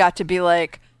he got to be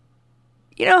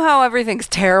you know how everything's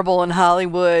terrible in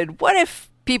Hollywood? What if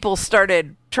people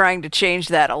started trying to change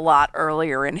that a lot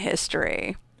earlier in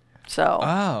history? So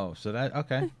Oh, so that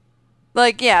okay.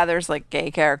 there's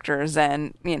gay characters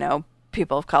and,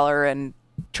 people of color and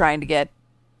trying to get,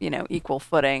 equal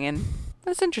footing, and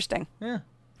that's interesting. Yeah.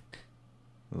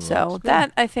 So Looks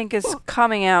that I think is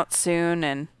coming out soon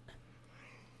and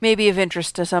maybe of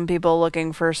interest to some people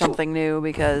looking for something new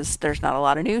because there's not a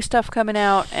lot of new stuff coming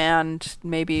out and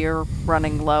maybe you're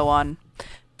running low on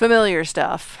familiar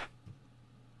stuff.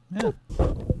 good.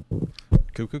 Yeah.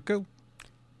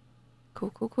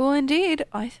 Cool. Cool indeed.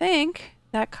 I think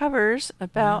that covers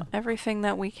about everything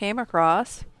that we came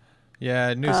across.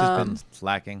 Yeah, news has been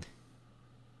lacking.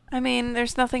 I mean,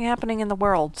 there's nothing happening in the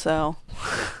world, so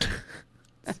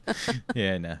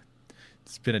Yeah, no.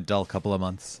 It's been a dull couple of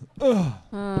months. yeah,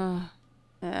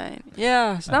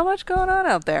 there's not much going on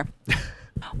out there.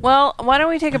 Well, why don't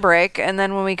we take a break, and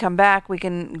then when we come back, we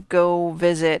can go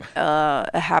visit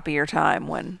a happier time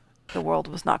when the world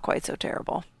was not quite so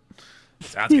terrible.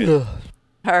 Sounds good.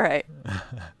 All right.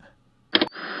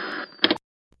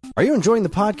 Are you enjoying the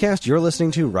podcast you're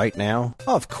listening to right now?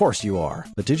 Of course you are.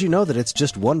 But did you know that it's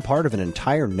just one part of an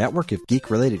entire network of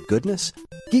geek-related goodness?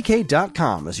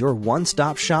 Geekade.com is your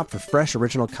one-stop shop for fresh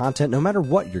original content no matter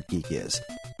what your geek is.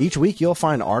 Each week you'll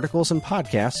find articles and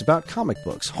podcasts about comic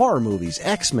books, horror movies,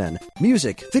 X-Men,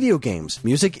 music, video games,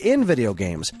 music in video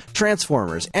games,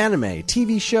 Transformers, anime,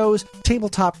 TV shows,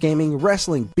 tabletop gaming,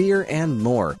 wrestling, beer, and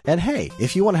more. And hey,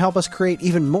 if you want to help us create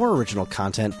even more original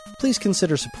content, please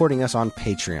consider supporting us on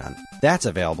Patreon. That's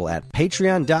available at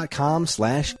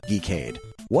patreon.com/geekade.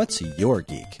 What's your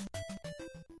geek?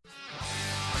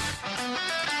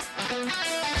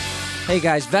 Hey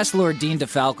guys, Vestlord Dean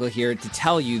DeFalco here to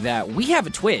tell you that we have a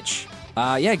Twitch.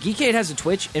 Geekade has a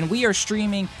Twitch, and we are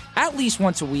streaming at least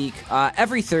once a week.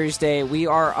 Every Thursday, we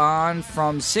are on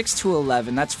from 6 to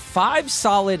 11. That's 5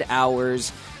 solid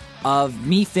hours of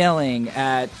me failing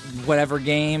at whatever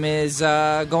game is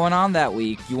going on that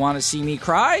week. You want to see me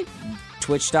cry?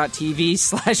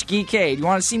 Twitch.tv/Geekade. You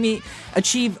want to see me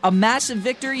achieve a massive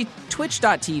victory?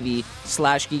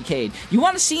 Twitch.tv/Geekade. You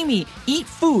want to see me eat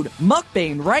food,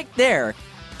 mukbang right there?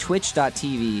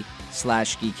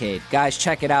 Twitch.tv/Geekade. Guys,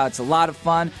 check it out. It's a lot of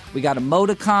fun. We got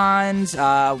emoticons,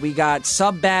 we got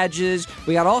sub badges,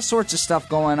 we got all sorts of stuff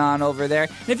going on over there.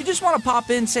 And if you just want to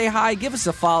pop in, say hi, give us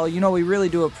a follow. We really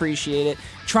do appreciate it.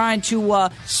 Trying to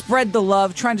spread the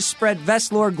love, trying to spread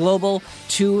Vestlore Global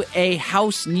to a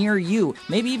house near you,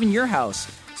 maybe even your house.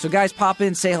 So guys, pop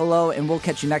in, say hello, and we'll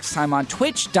catch you next time on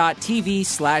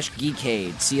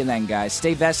twitch.tv/Geekade. See you then, guys.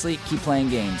 Stay Vestly, keep playing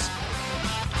games.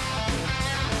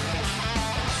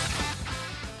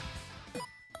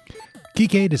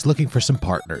 Geekade is looking for some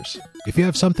partners. If you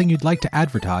have something you'd like to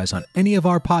advertise on any of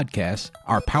our podcasts,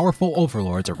 our powerful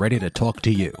overlords are ready to talk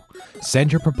to you.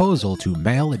 Send your proposal to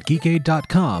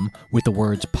mail@geekade.com with the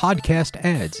words podcast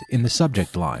ads in the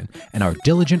subject line, and our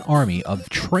diligent army of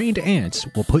trained ants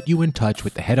will put you in touch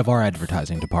with the head of our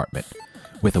advertising department.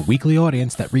 With a weekly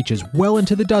audience that reaches well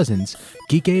into the dozens,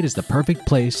 Geekade is the perfect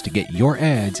place to get your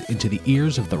ads into the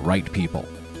ears of the right people.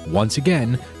 Once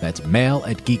again, that's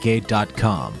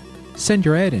mail@geekade.com. Send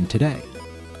your ad in today.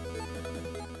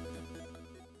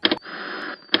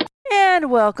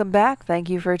 And welcome back. Thank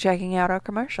you for checking out our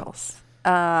commercials.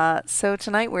 So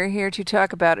tonight we're here to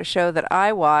talk about a show that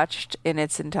I watched in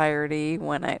its entirety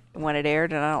when it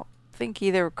aired, and I don't think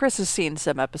either Chris has seen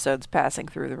some episodes passing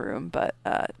through the room, but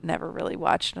never really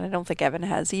watched, and I don't think Evan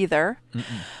has either.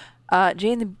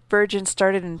 Jane the Virgin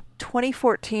started in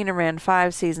 2014 and ran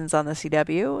 5 seasons on the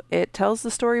CW. It tells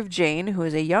the story of Jane, who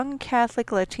is a young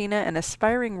Catholic Latina and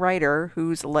aspiring writer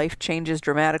whose life changes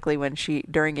dramatically when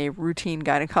during a routine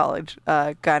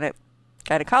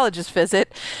gynecologist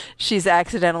visit, she's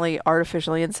accidentally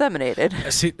artificially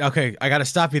inseminated. See, okay, I got to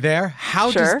stop you there.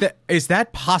 How Sure. is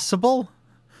that possible?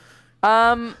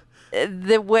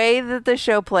 The way that the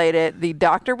show played it, the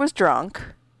doctor was drunk,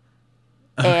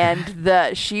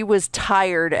 and she was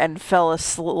tired and fell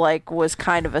asleep, was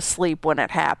kind of asleep when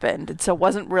it happened, and so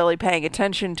wasn't really paying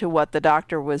attention to what the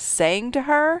doctor was saying to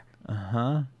her.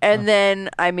 And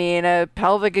then, I mean, a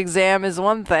pelvic exam is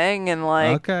one thing, and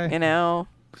Okay.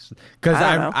 Because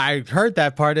I don't know. I heard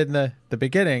that part in the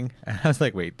beginning, and I was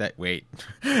like, wait,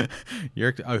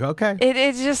 you're okay.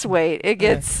 It just wait. It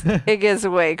gets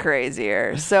way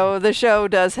crazier. So the show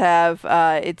does have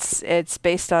it's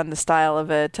based on the style of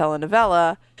a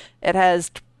telenovela. It has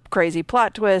crazy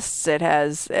plot twists. It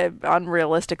has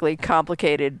unrealistically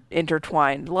complicated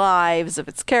intertwined lives of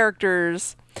its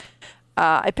characters.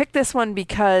 I picked this one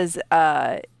because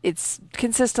it's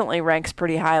consistently ranks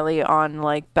pretty highly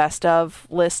on best of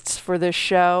lists for this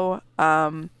show.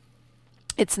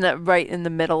 It's not right in the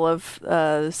middle of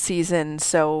the season,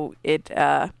 so it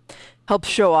helps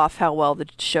show off how well the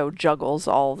show juggles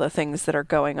all the things that are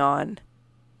going on.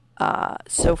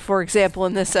 So, for example,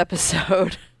 in this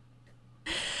episode,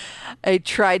 I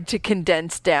tried to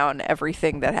condense down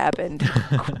everything that happened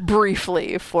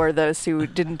briefly for those who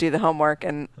didn't do the homework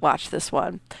and watch this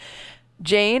one.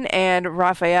 Jane and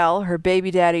Raphael, her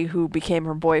baby daddy who became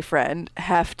her boyfriend,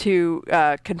 have to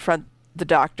confront the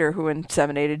doctor who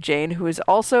inseminated Jane, who is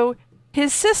also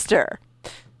his sister.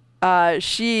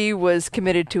 She was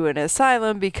committed to an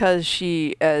asylum because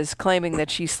she is claiming that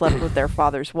she slept with their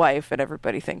father's wife, and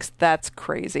everybody thinks that's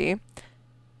crazy.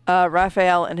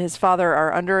 Raphael and his father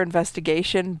are under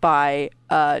investigation by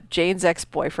Jane's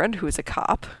ex-boyfriend, who's a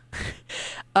cop,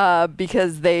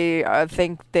 because they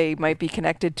think they might be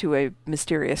connected to a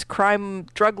mysterious crime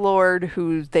drug lord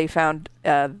who they found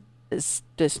this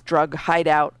drug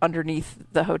hideout underneath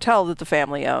the hotel that the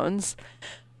family owns.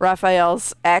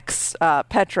 Raphael's ex,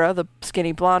 Petra, the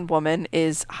skinny blonde woman,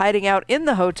 is hiding out in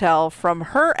the hotel from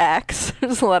her ex.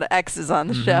 There's a lot of exes on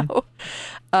the show.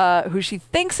 Who she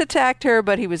thinks attacked her,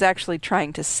 but he was actually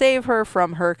trying to save her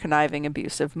from her conniving,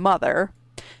 abusive mother.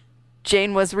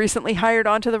 Jane was recently hired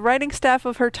onto the writing staff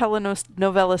of her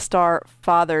telenovela star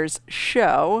father's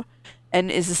show, and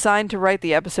is assigned to write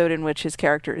the episode in which his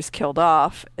character is killed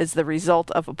off as the result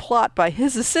of a plot by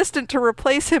his assistant to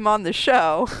replace him on the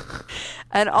show.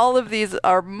 And all of these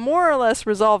are more or less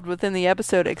resolved within the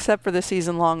episode, except for the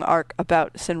season-long arc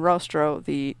about Sinrostro,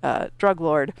 the drug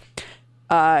lord.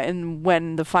 And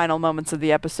when the final moments of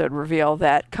the episode reveal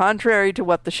that, contrary to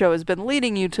what the show has been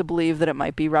leading you to believe, that it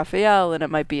might be Raphael and it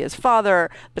might be his father,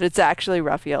 that it's actually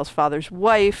Raphael's father's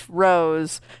wife,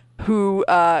 Rose, who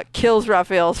kills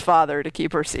Raphael's father to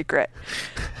keep her secret.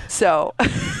 So,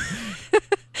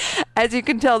 as you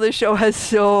can tell, this show has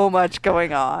so much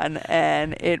going on,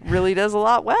 and it really does a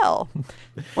lot well.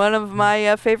 One of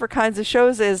my favorite kinds of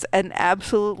shows is an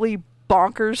absolutely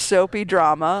bonkers soapy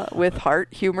drama with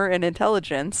heart, humor, and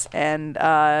intelligence, and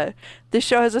this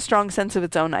show has a strong sense of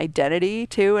its own identity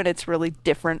too, and it's really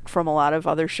different from a lot of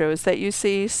other shows that you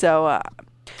see. So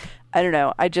I don't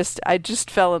know, I just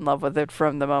fell in love with it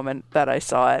from the moment that I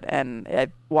saw it, and I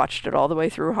watched it all the way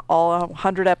through, all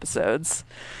 100 episodes.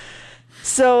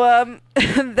 So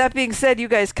that being said, you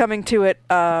guys coming to it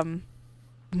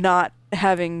not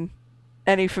having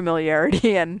any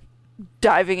familiarity and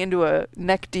diving into a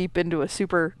neck deep into a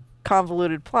super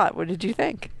convoluted plot, what did you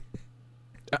think?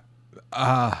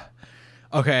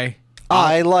 Okay.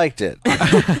 I liked it.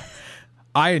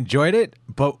 I enjoyed it,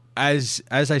 but as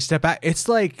I step back, it's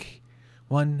like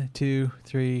 1, 2,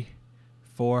 3,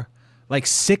 4, like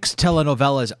 6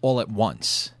 telenovelas all at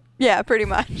once. Yeah, pretty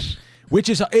much. Which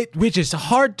is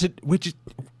hard to.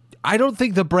 I don't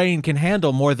think the brain can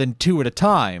handle more than 2 at a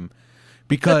time,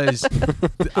 because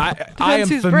I am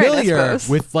whose brain, I familiar suppose.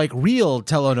 with like real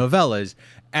telenovelas,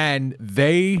 and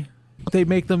they they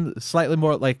make them slightly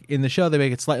more like in the show. They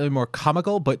make it slightly more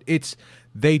comical, but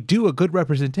they do a good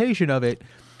representation of it.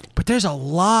 But there's a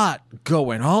lot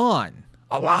going on.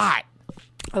 A lot.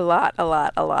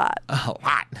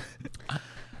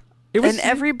 It was, And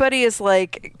everybody is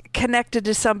like connected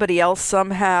to somebody else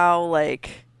somehow,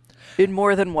 like in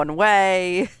more than one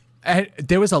way. and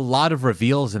there was a lot of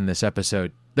reveals in this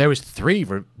episode. There was three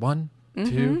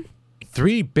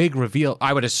big reveal.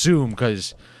 I would assume,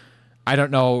 because I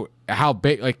don't know how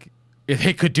big. Like if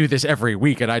they could do this every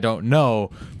week, and I don't know.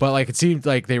 But like it seemed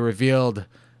like they revealed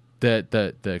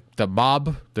the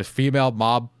mob, the female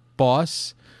mob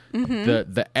boss,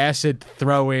 the acid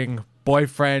throwing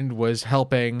boyfriend was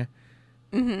helping.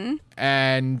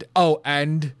 And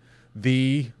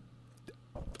the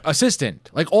assistant.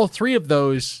 Like all three of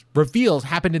those reveals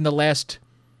happened in the last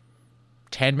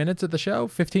 10 minutes of the show,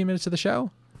 15 minutes of the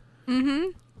show.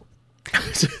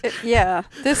 Yeah,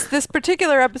 this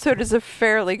particular episode is a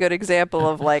fairly good example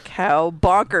of like how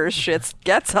bonkers shit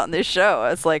gets on this show.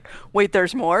 It's like, wait,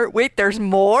 there's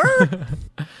more.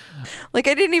 Like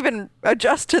I didn't even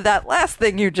adjust to that last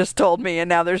thing you just told me, and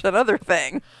now there's another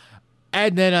thing.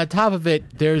 And then on top of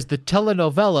it, there's the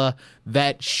telenovela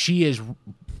that she is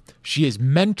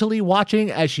mentally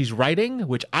watching as she's writing,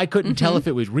 which I couldn't tell if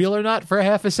it was real or not for a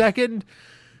half a second.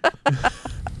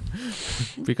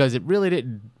 Because it really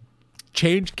didn't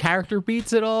change character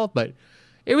beats at all, but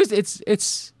it's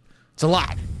a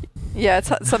lot. Yeah,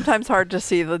 it's sometimes hard to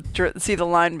see the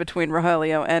line between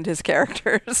Rogelio and his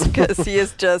characters, because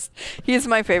he's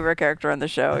my favorite character on the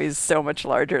show. He's so much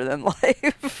larger than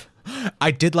life.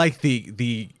 I did like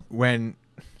the when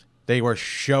they were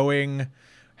showing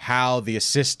how the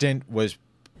assistant was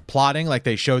plotting, like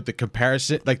they showed the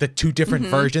comparison, like the two different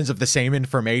versions of the same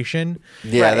information.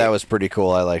 Yeah, Right. that was pretty cool.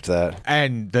 I liked that.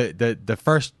 And the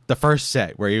first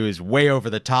set where he was way over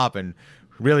the top and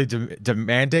really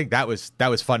demanding, that was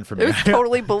fun for me. It was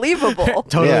totally believable.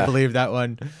 Totally Yeah. believed that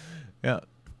one. Yeah.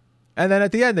 And then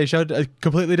at the end they showed a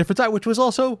completely different side, which was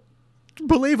also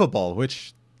believable,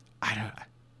 which I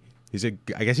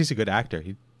guess he's a good actor.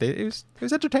 It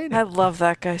was entertaining. I love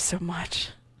that guy so much.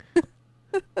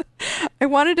 I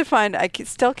wanted to find.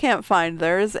 Still can't find.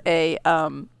 There's a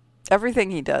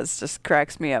everything he does just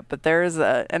cracks me up. But there is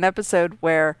an episode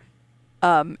where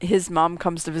his mom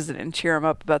comes to visit and cheer him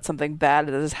up about something bad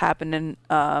that has happened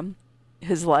in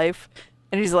his life,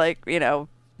 and he's like,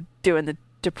 doing the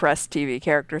depressed TV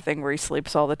character thing where he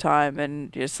sleeps all the time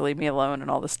and just leave me alone and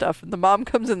all this stuff. And the mom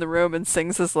comes in the room and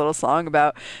sings this little song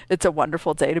about it's a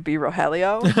wonderful day to be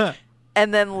Rogelio.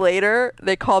 And then later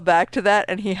they call back to that,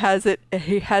 and he has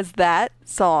that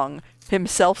song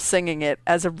himself singing it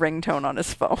as a ringtone on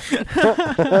his phone.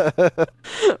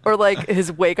 Or like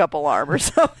his wake up alarm or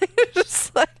something. It's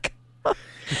just like,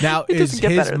 Now, it is doesn't get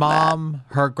better his than mom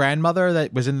her grandmother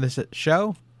that was in this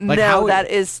show? Like no, how-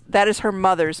 that is her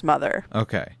mother's mother.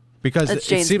 Okay. Because That's it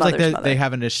Jane's seems like mother's they mother.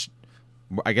 have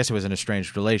I guess it was an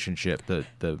estranged relationship.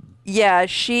 Yeah,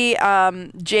 she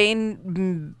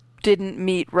Jane didn't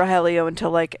meet Rogelio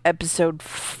until like episode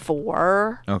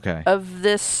 4 Okay. of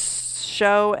this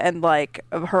show, and like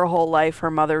of her whole life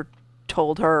her mother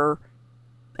told her,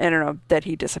 I don't know, that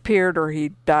he disappeared or he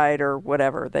died or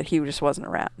whatever, that he just wasn't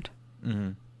around.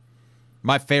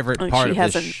 My favorite Like, part she of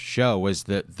this hasn't- show was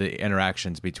the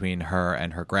interactions between her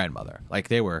and her grandmother. Like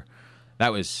that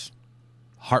was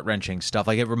heart-wrenching stuff.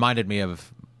 Like it reminded me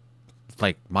of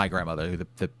like my grandmother,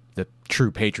 the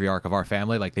true patriarch of our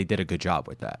family. Like they did a good job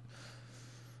with that.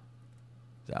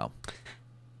 So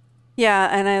Yeah,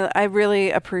 and I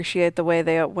really appreciate the way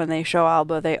when they show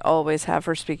Alba, they always have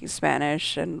her speaking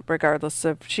Spanish, and regardless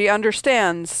of, she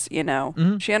understands,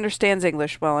 she understands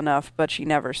English well enough, but she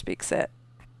never speaks it.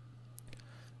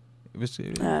 it was.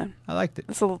 I liked it.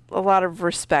 It's a lot of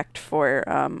respect for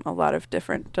a lot of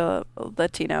different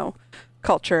Latino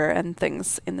culture and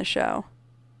things in the show.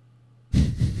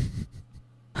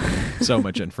 So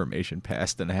much information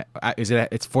passed, and is it?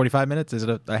 It's 45 minutes. Is it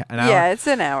an hour? Yeah, it's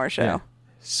an hour show. Yeah.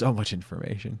 So much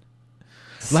information.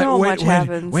 So much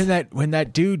happens. When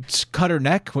that dude cut her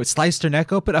neck, sliced her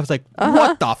neck open. I was like,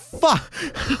 what the fuck?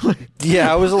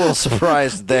 Yeah, I was a little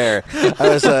surprised there. I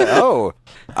was all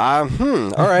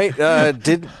right. I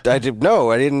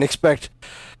didn't expect.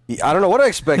 I don't know what I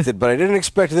expected, but I didn't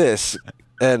expect this.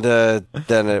 And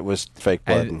then it was fake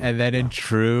blood. And then in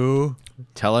true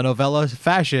telenovela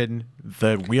fashion,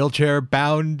 the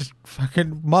wheelchair-bound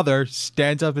fucking mother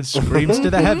stands up and screams to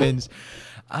the heavens.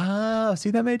 See,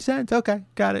 that made sense. Okay,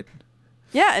 got it.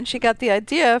 Yeah, and she got the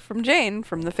idea from Jane,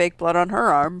 from the fake blood on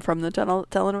her arm from the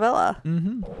telenovela.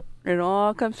 Mm-hmm. It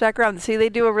all comes back around. See, they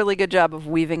do a really good job of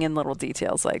weaving in little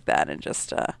details like that, and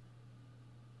just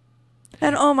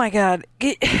And oh my god,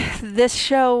 this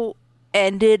show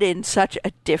ended in such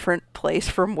a different place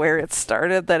from where it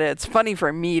started that it's funny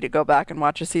for me to go back and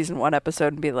watch a season 1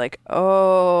 episode and be like,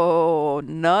 oh,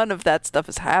 none of that stuff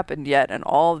has happened yet, and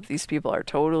all of these people are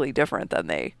totally different than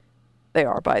they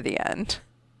are by the end.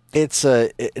 It's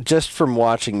just from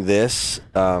watching this,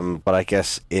 but I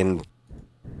guess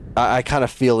I kind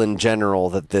of feel in general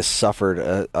that this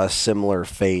suffered a similar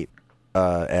fate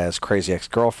as Crazy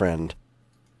Ex-Girlfriend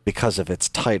because of its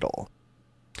title.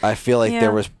 I feel like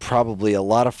there was probably a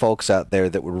lot of folks out there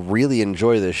that would really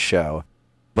enjoy this show,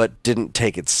 but didn't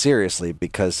take it seriously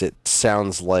because it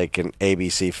sounds like an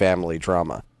ABC family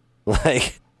drama.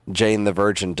 Like, Jane the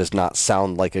Virgin does not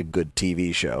sound like a good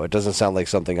TV show. It doesn't sound like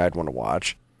something I'd want to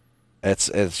watch.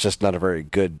 It's just not a very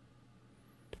good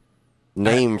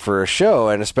name for a show,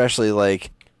 and especially like,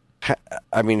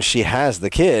 I mean, she has the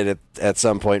kid at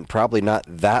some point, probably not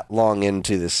that long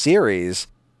into the series,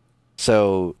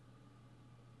 so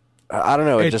I don't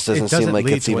know. It just doesn't seem like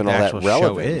it's even all that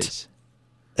relevant.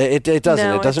 It doesn't.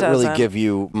 No, it doesn't it really doesn't. give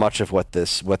you much of what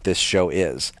this show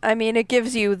is. I mean, it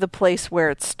gives you the place where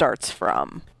it starts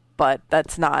from, but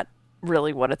that's not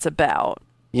really what it's about.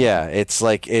 Yeah, it's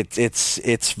like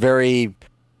it's very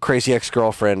Crazy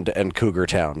Ex-Girlfriend and Cougar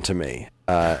Town to me,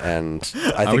 and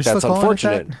I think that's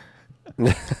unfortunate.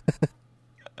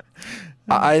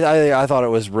 I thought it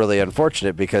was really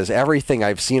unfortunate because everything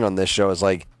I've seen on this show is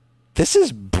like, this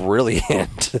is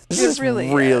brilliant. This is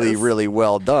really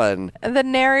well done. And the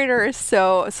narrator is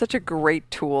such a great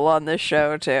tool on this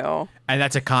show too. And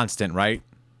that's a constant, right?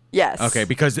 Yes. Okay,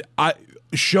 because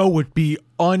show would be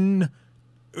I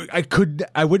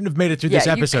wouldn't have made it through this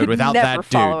episode without that dude.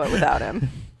 Follow it without him.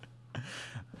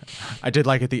 I did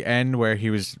like at the end where he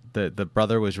was the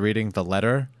brother was reading the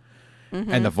letter,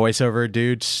 and the voiceover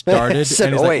dude started, Said,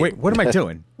 and he's "Oh, like, wait. "Wait, what am I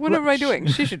doing? What am I doing?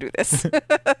 She should do this."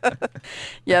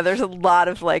 Yeah, there's a lot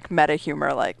of like meta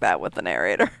humor like that with the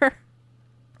narrator.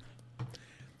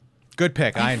 Good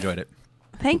pick. I enjoyed it.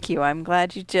 Thank you. I'm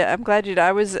glad you did.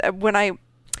 I was when I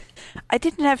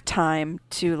didn't have time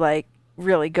to like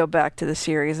really go back to the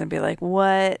series and be like,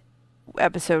 what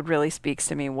episode really speaks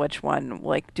to me? Which one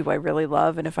like do I really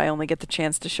love? And if I only get the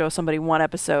chance to show somebody one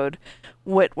episode,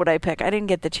 what would I pick? I didn't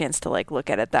get the chance to like look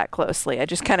at it that closely. I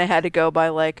just kind of had to go by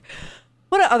like,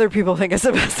 what do other people think is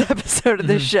the best episode of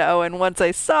this show? And once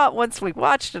we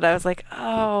watched it, I was like,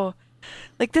 oh,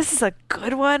 like this is a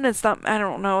good one. It's not, I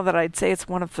don't know that I'd say it's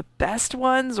one of the best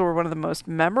ones or one of the most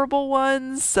memorable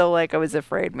ones. So like I was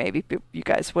afraid maybe you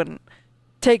guys wouldn't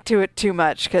take to it too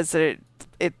much because it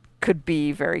could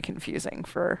be very confusing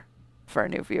for a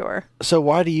new viewer. So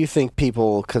why do you think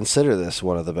people consider this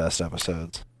one of the best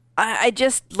episodes? I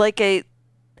just like I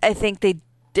think they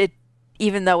did,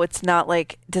 even though it's not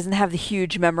like doesn't have the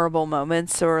huge memorable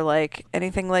moments or like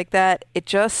anything like that. It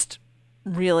just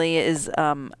really is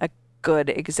a good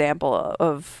example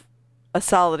of a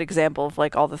solid example of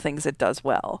like all the things it does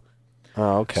well.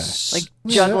 Oh, okay. Like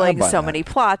Yeah, juggling I buy so that. many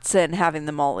plots and having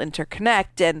them all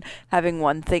interconnect and having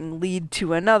one thing lead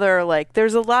to another. Like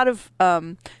there's a lot of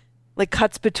like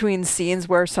cuts between scenes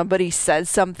where somebody says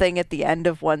something at the end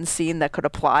of one scene that could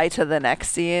apply to the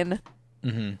next scene.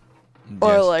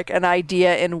 Or Yes. like an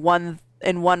idea in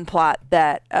one plot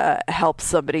that helps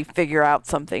somebody figure out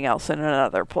something else in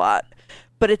another plot.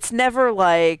 But it's never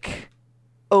like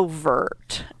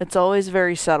overt. It's always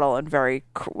very subtle and very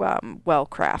well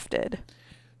crafted.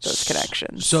 Those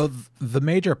connections. So the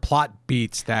major plot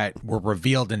beats that were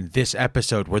revealed in this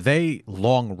episode, were they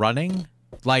long running?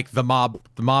 Like the mob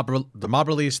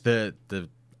release, the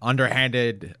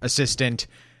underhanded assistant,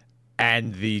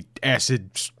 and the acid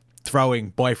throwing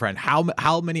boyfriend.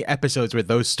 How many episodes were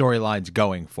those storylines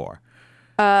going for?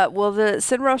 Well, the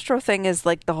Sinrostro thing is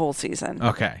like the whole season.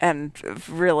 Okay. And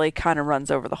really kind of runs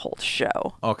over the whole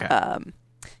show. Okay.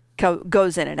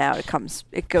 Goes in and out.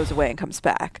 It goes away and comes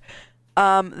back.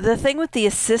 The thing with the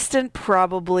assistant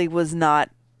probably was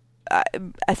not.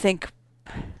 I think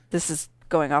this is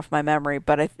going off my memory,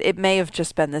 but it may have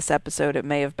just been this episode. It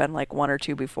may have been like one or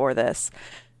two before this.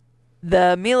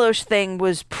 The Milos thing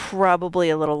was probably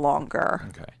a little longer.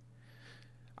 Okay.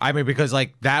 I mean, because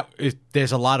like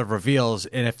there's a lot of reveals,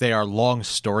 and if they are long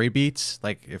story beats,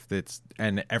 like if it's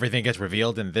and everything gets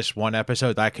revealed in this one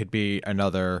episode, that could be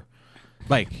another.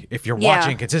 Like if you're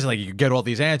watching consistently, you get all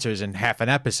these answers in half an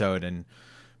episode,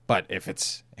 but if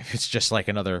it's just like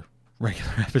another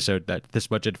regular episode that this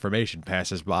much information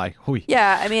passes by, hui.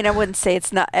 Yeah, I mean, I wouldn't say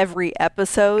it's not every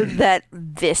episode that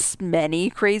this many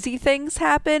crazy things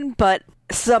happen, but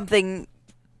something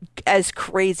as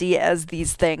crazy as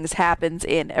these things happens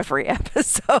in every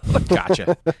episode.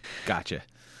 Gotcha.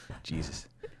 Jesus.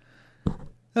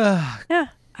 Yeah,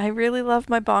 I really love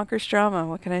my bonkers drama.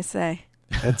 What can I say?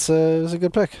 It was a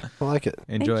good pick. I like it.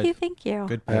 Enjoy. Thank you.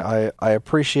 Good pick. I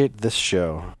appreciate this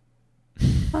show.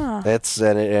 Huh.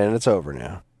 It's over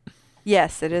now.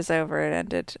 Yes, it is over. It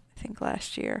ended, I think,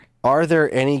 last year. Are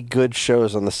there any good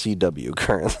shows on the CW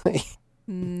currently?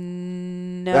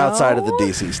 No. Outside of the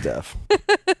DC stuff.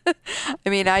 I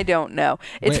mean, I don't know.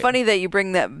 It's Wait. funny that you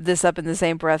bring this up in the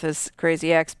same breath as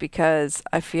Crazy X, because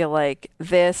I feel like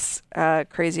this,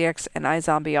 Crazy X, and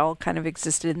iZombie all kind of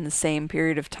existed in the same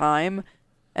period of time.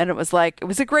 And it was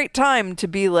a great time to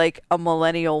be like a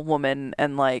millennial woman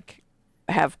and like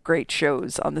have great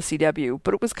shows on the CW.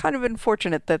 But it was kind of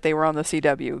unfortunate that they were on the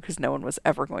CW because no one was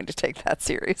ever going to take that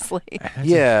seriously.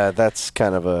 Yeah, that's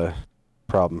kind of a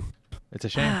problem. It's a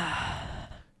shame.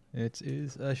 It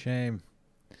is a shame.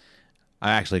 I'm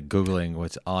actually Googling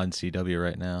what's on CW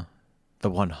right now. The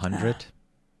 100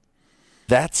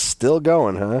 That's still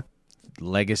going, huh?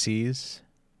 Legacies.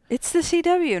 It's the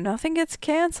CW. Nothing gets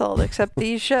canceled except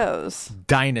these shows.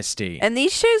 Dynasty. And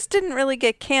these shows didn't really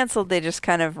get canceled. They just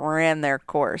kind of ran their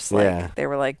course. Like Yeah. they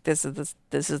were like, this is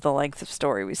the length of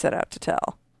story we set out to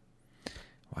tell.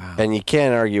 Wow. And you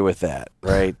can't argue with that,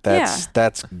 right?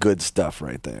 That's good stuff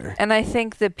right there. And I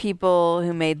think the people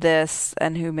who made this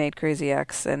and who made Crazy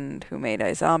X and who made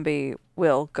iZombie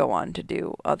will go on to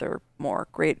do other more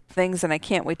great things, and I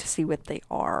can't wait to see what they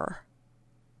are.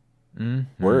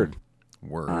 Word.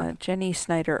 Jenny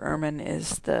Snyder Ehrman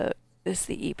is the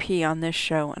EP on this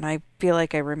show, and I feel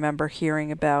like I remember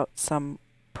hearing about some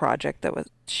project that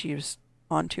she was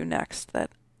on to next that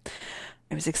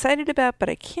I was excited about, but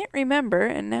I can't remember,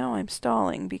 and now I'm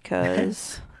stalling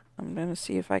because I'm going to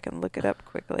see if I can look it up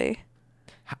quickly.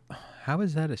 How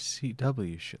is that a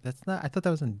CW show? That's not. I thought that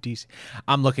was on DC.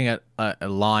 I'm looking at a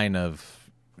line of.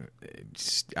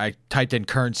 I typed in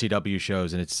current CW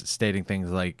shows, and it's stating things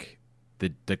like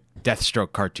the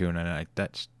Deathstroke cartoon, and I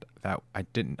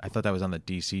didn't. I thought that was on the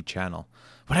DC channel.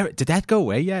 Whatever. Did that go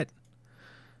away yet?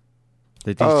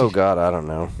 The DC, Oh, God, I don't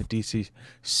know. The DC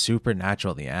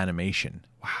Supernatural, the animation.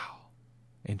 Wow.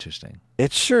 Interesting.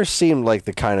 It sure seemed like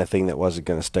the kind of thing that wasn't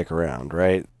going to stick around,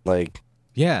 right? Like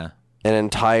Yeah. an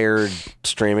entire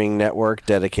streaming network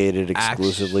dedicated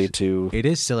exclusively to... It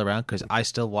is still around because I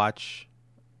still watch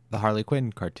the Harley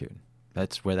Quinn cartoon.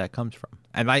 That's where that comes from.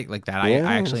 And I like that. Yeah,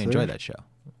 I actually enjoy sure. that show.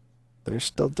 They're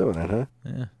still doing it, huh?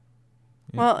 Yeah.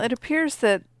 Well, it appears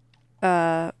that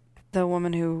the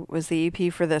woman who was the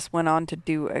EP for this went on to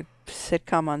do a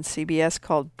sitcom on CBS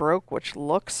called Broke, which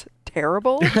looks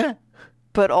terrible,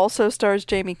 but also stars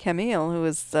Jamie Camille, who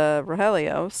is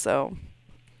Rogelio, so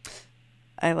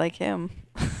I like him.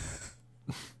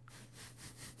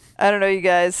 I don't know, you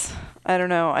guys. I don't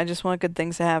know. I just want good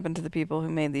things to happen to the people who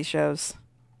made these shows.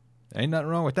 Ain't nothing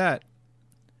wrong with that.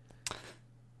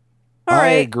 All I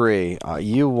right. agree.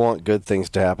 You want good things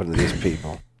to happen to these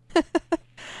people.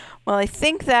 Well, I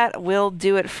think that will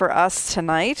do it for us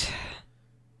tonight.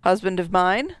 Husband of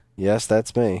mine, Yes,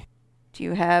 that's me. do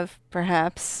you have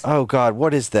perhaps... Oh, God,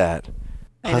 what is that?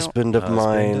 I don't- Husband of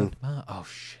mine. Oh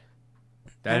shit. I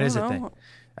That don't is a know. thing.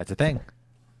 That's a thing.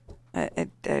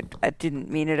 I didn't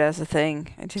mean it as a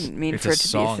thing. I didn't mean It's for a it to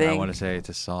song. be a I thing. want to say it's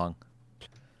a song.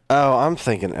 Oh, I'm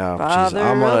thinking. Oh, jeez, Father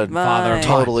I'm on of a mine.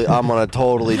 I'm on a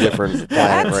totally different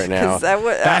planet right now.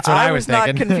 That's what I was was not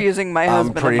thinking. confusing my I'm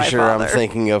husband pretty and my sure father. I'm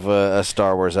thinking of a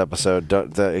Star Wars episode.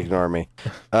 Don't ignore me.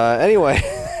 Anyway,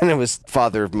 and it was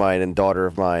father of mine and daughter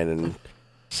of mine and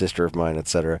sister of mine,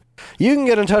 etc. You can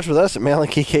get in touch with us at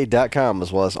mailinggeekade.com,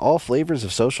 as well as all flavors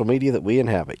of social media that we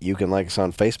inhabit. You can like us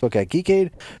on Facebook at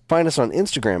Geekade, find us on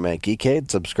Instagram at Geekade,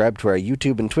 subscribe to our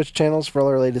YouTube and Twitch channels for all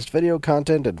our latest video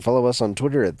content, and follow us on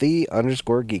Twitter at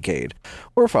 _Geekade,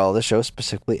 or follow the show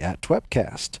specifically at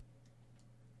Twepcast.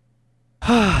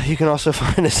 You can also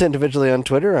find us individually on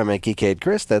Twitter. I'm at Geekade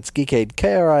Chris. That's Geekade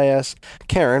K-R-I-S.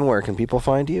 Karen, where can people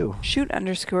find you?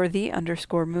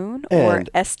 Shoot_the_moon or And-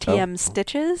 STM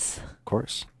Stitches. Of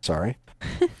course. Sorry.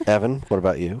 Evan, what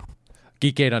about you?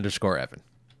 Geekade_Evan.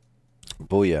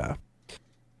 Booyah.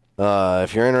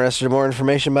 If you're interested in more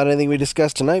information about anything we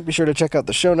discussed tonight, be sure to check out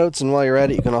the show notes, and while you're at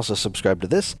it, you can also subscribe to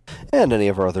this and any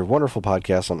of our other wonderful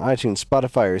podcasts on iTunes,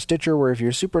 Spotify, or Stitcher, where if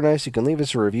you're super nice, you can leave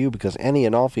us a review, because any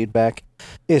and all feedback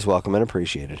is welcome and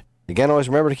appreciated. Again, always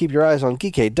remember to keep your eyes on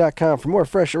Geekade.com for more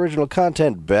fresh original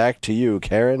content. Back to you,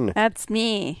 Karen. That's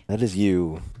me. That is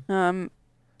you. I'm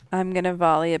gonna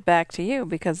volley it back to you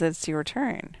because it's your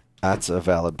turn. That's a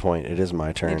valid point. It is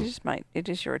my turn. It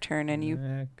is your turn, and you.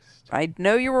 Next. I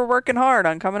know you were working hard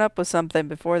on coming up with something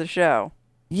before the show.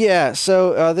 Yeah,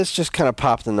 so this just kind of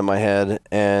popped into my head,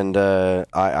 and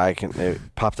it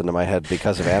popped into my head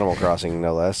because of Animal Crossing,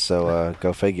 no less, so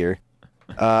go figure.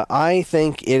 I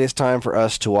think it is time for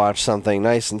us to watch something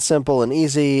nice and simple and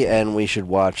easy, and we should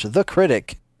watch The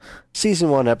Critic, Season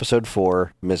 1, Episode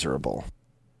 4, Miserable.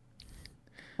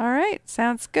 All right,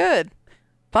 sounds good.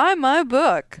 Buy my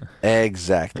book.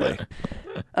 Exactly.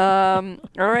 All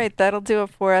right, that'll do it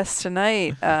for us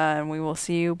tonight. And we will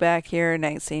see you back here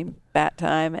next same bat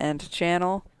time and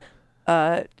channel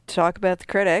to talk about The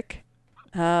Critic.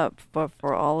 But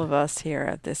for all of us here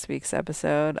at this week's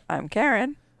episode, I'm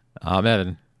Karen. I'm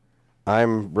Evan.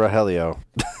 I'm Rogelio.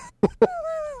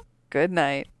 Good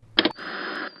night.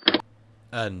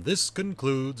 And this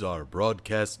concludes our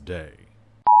broadcast day.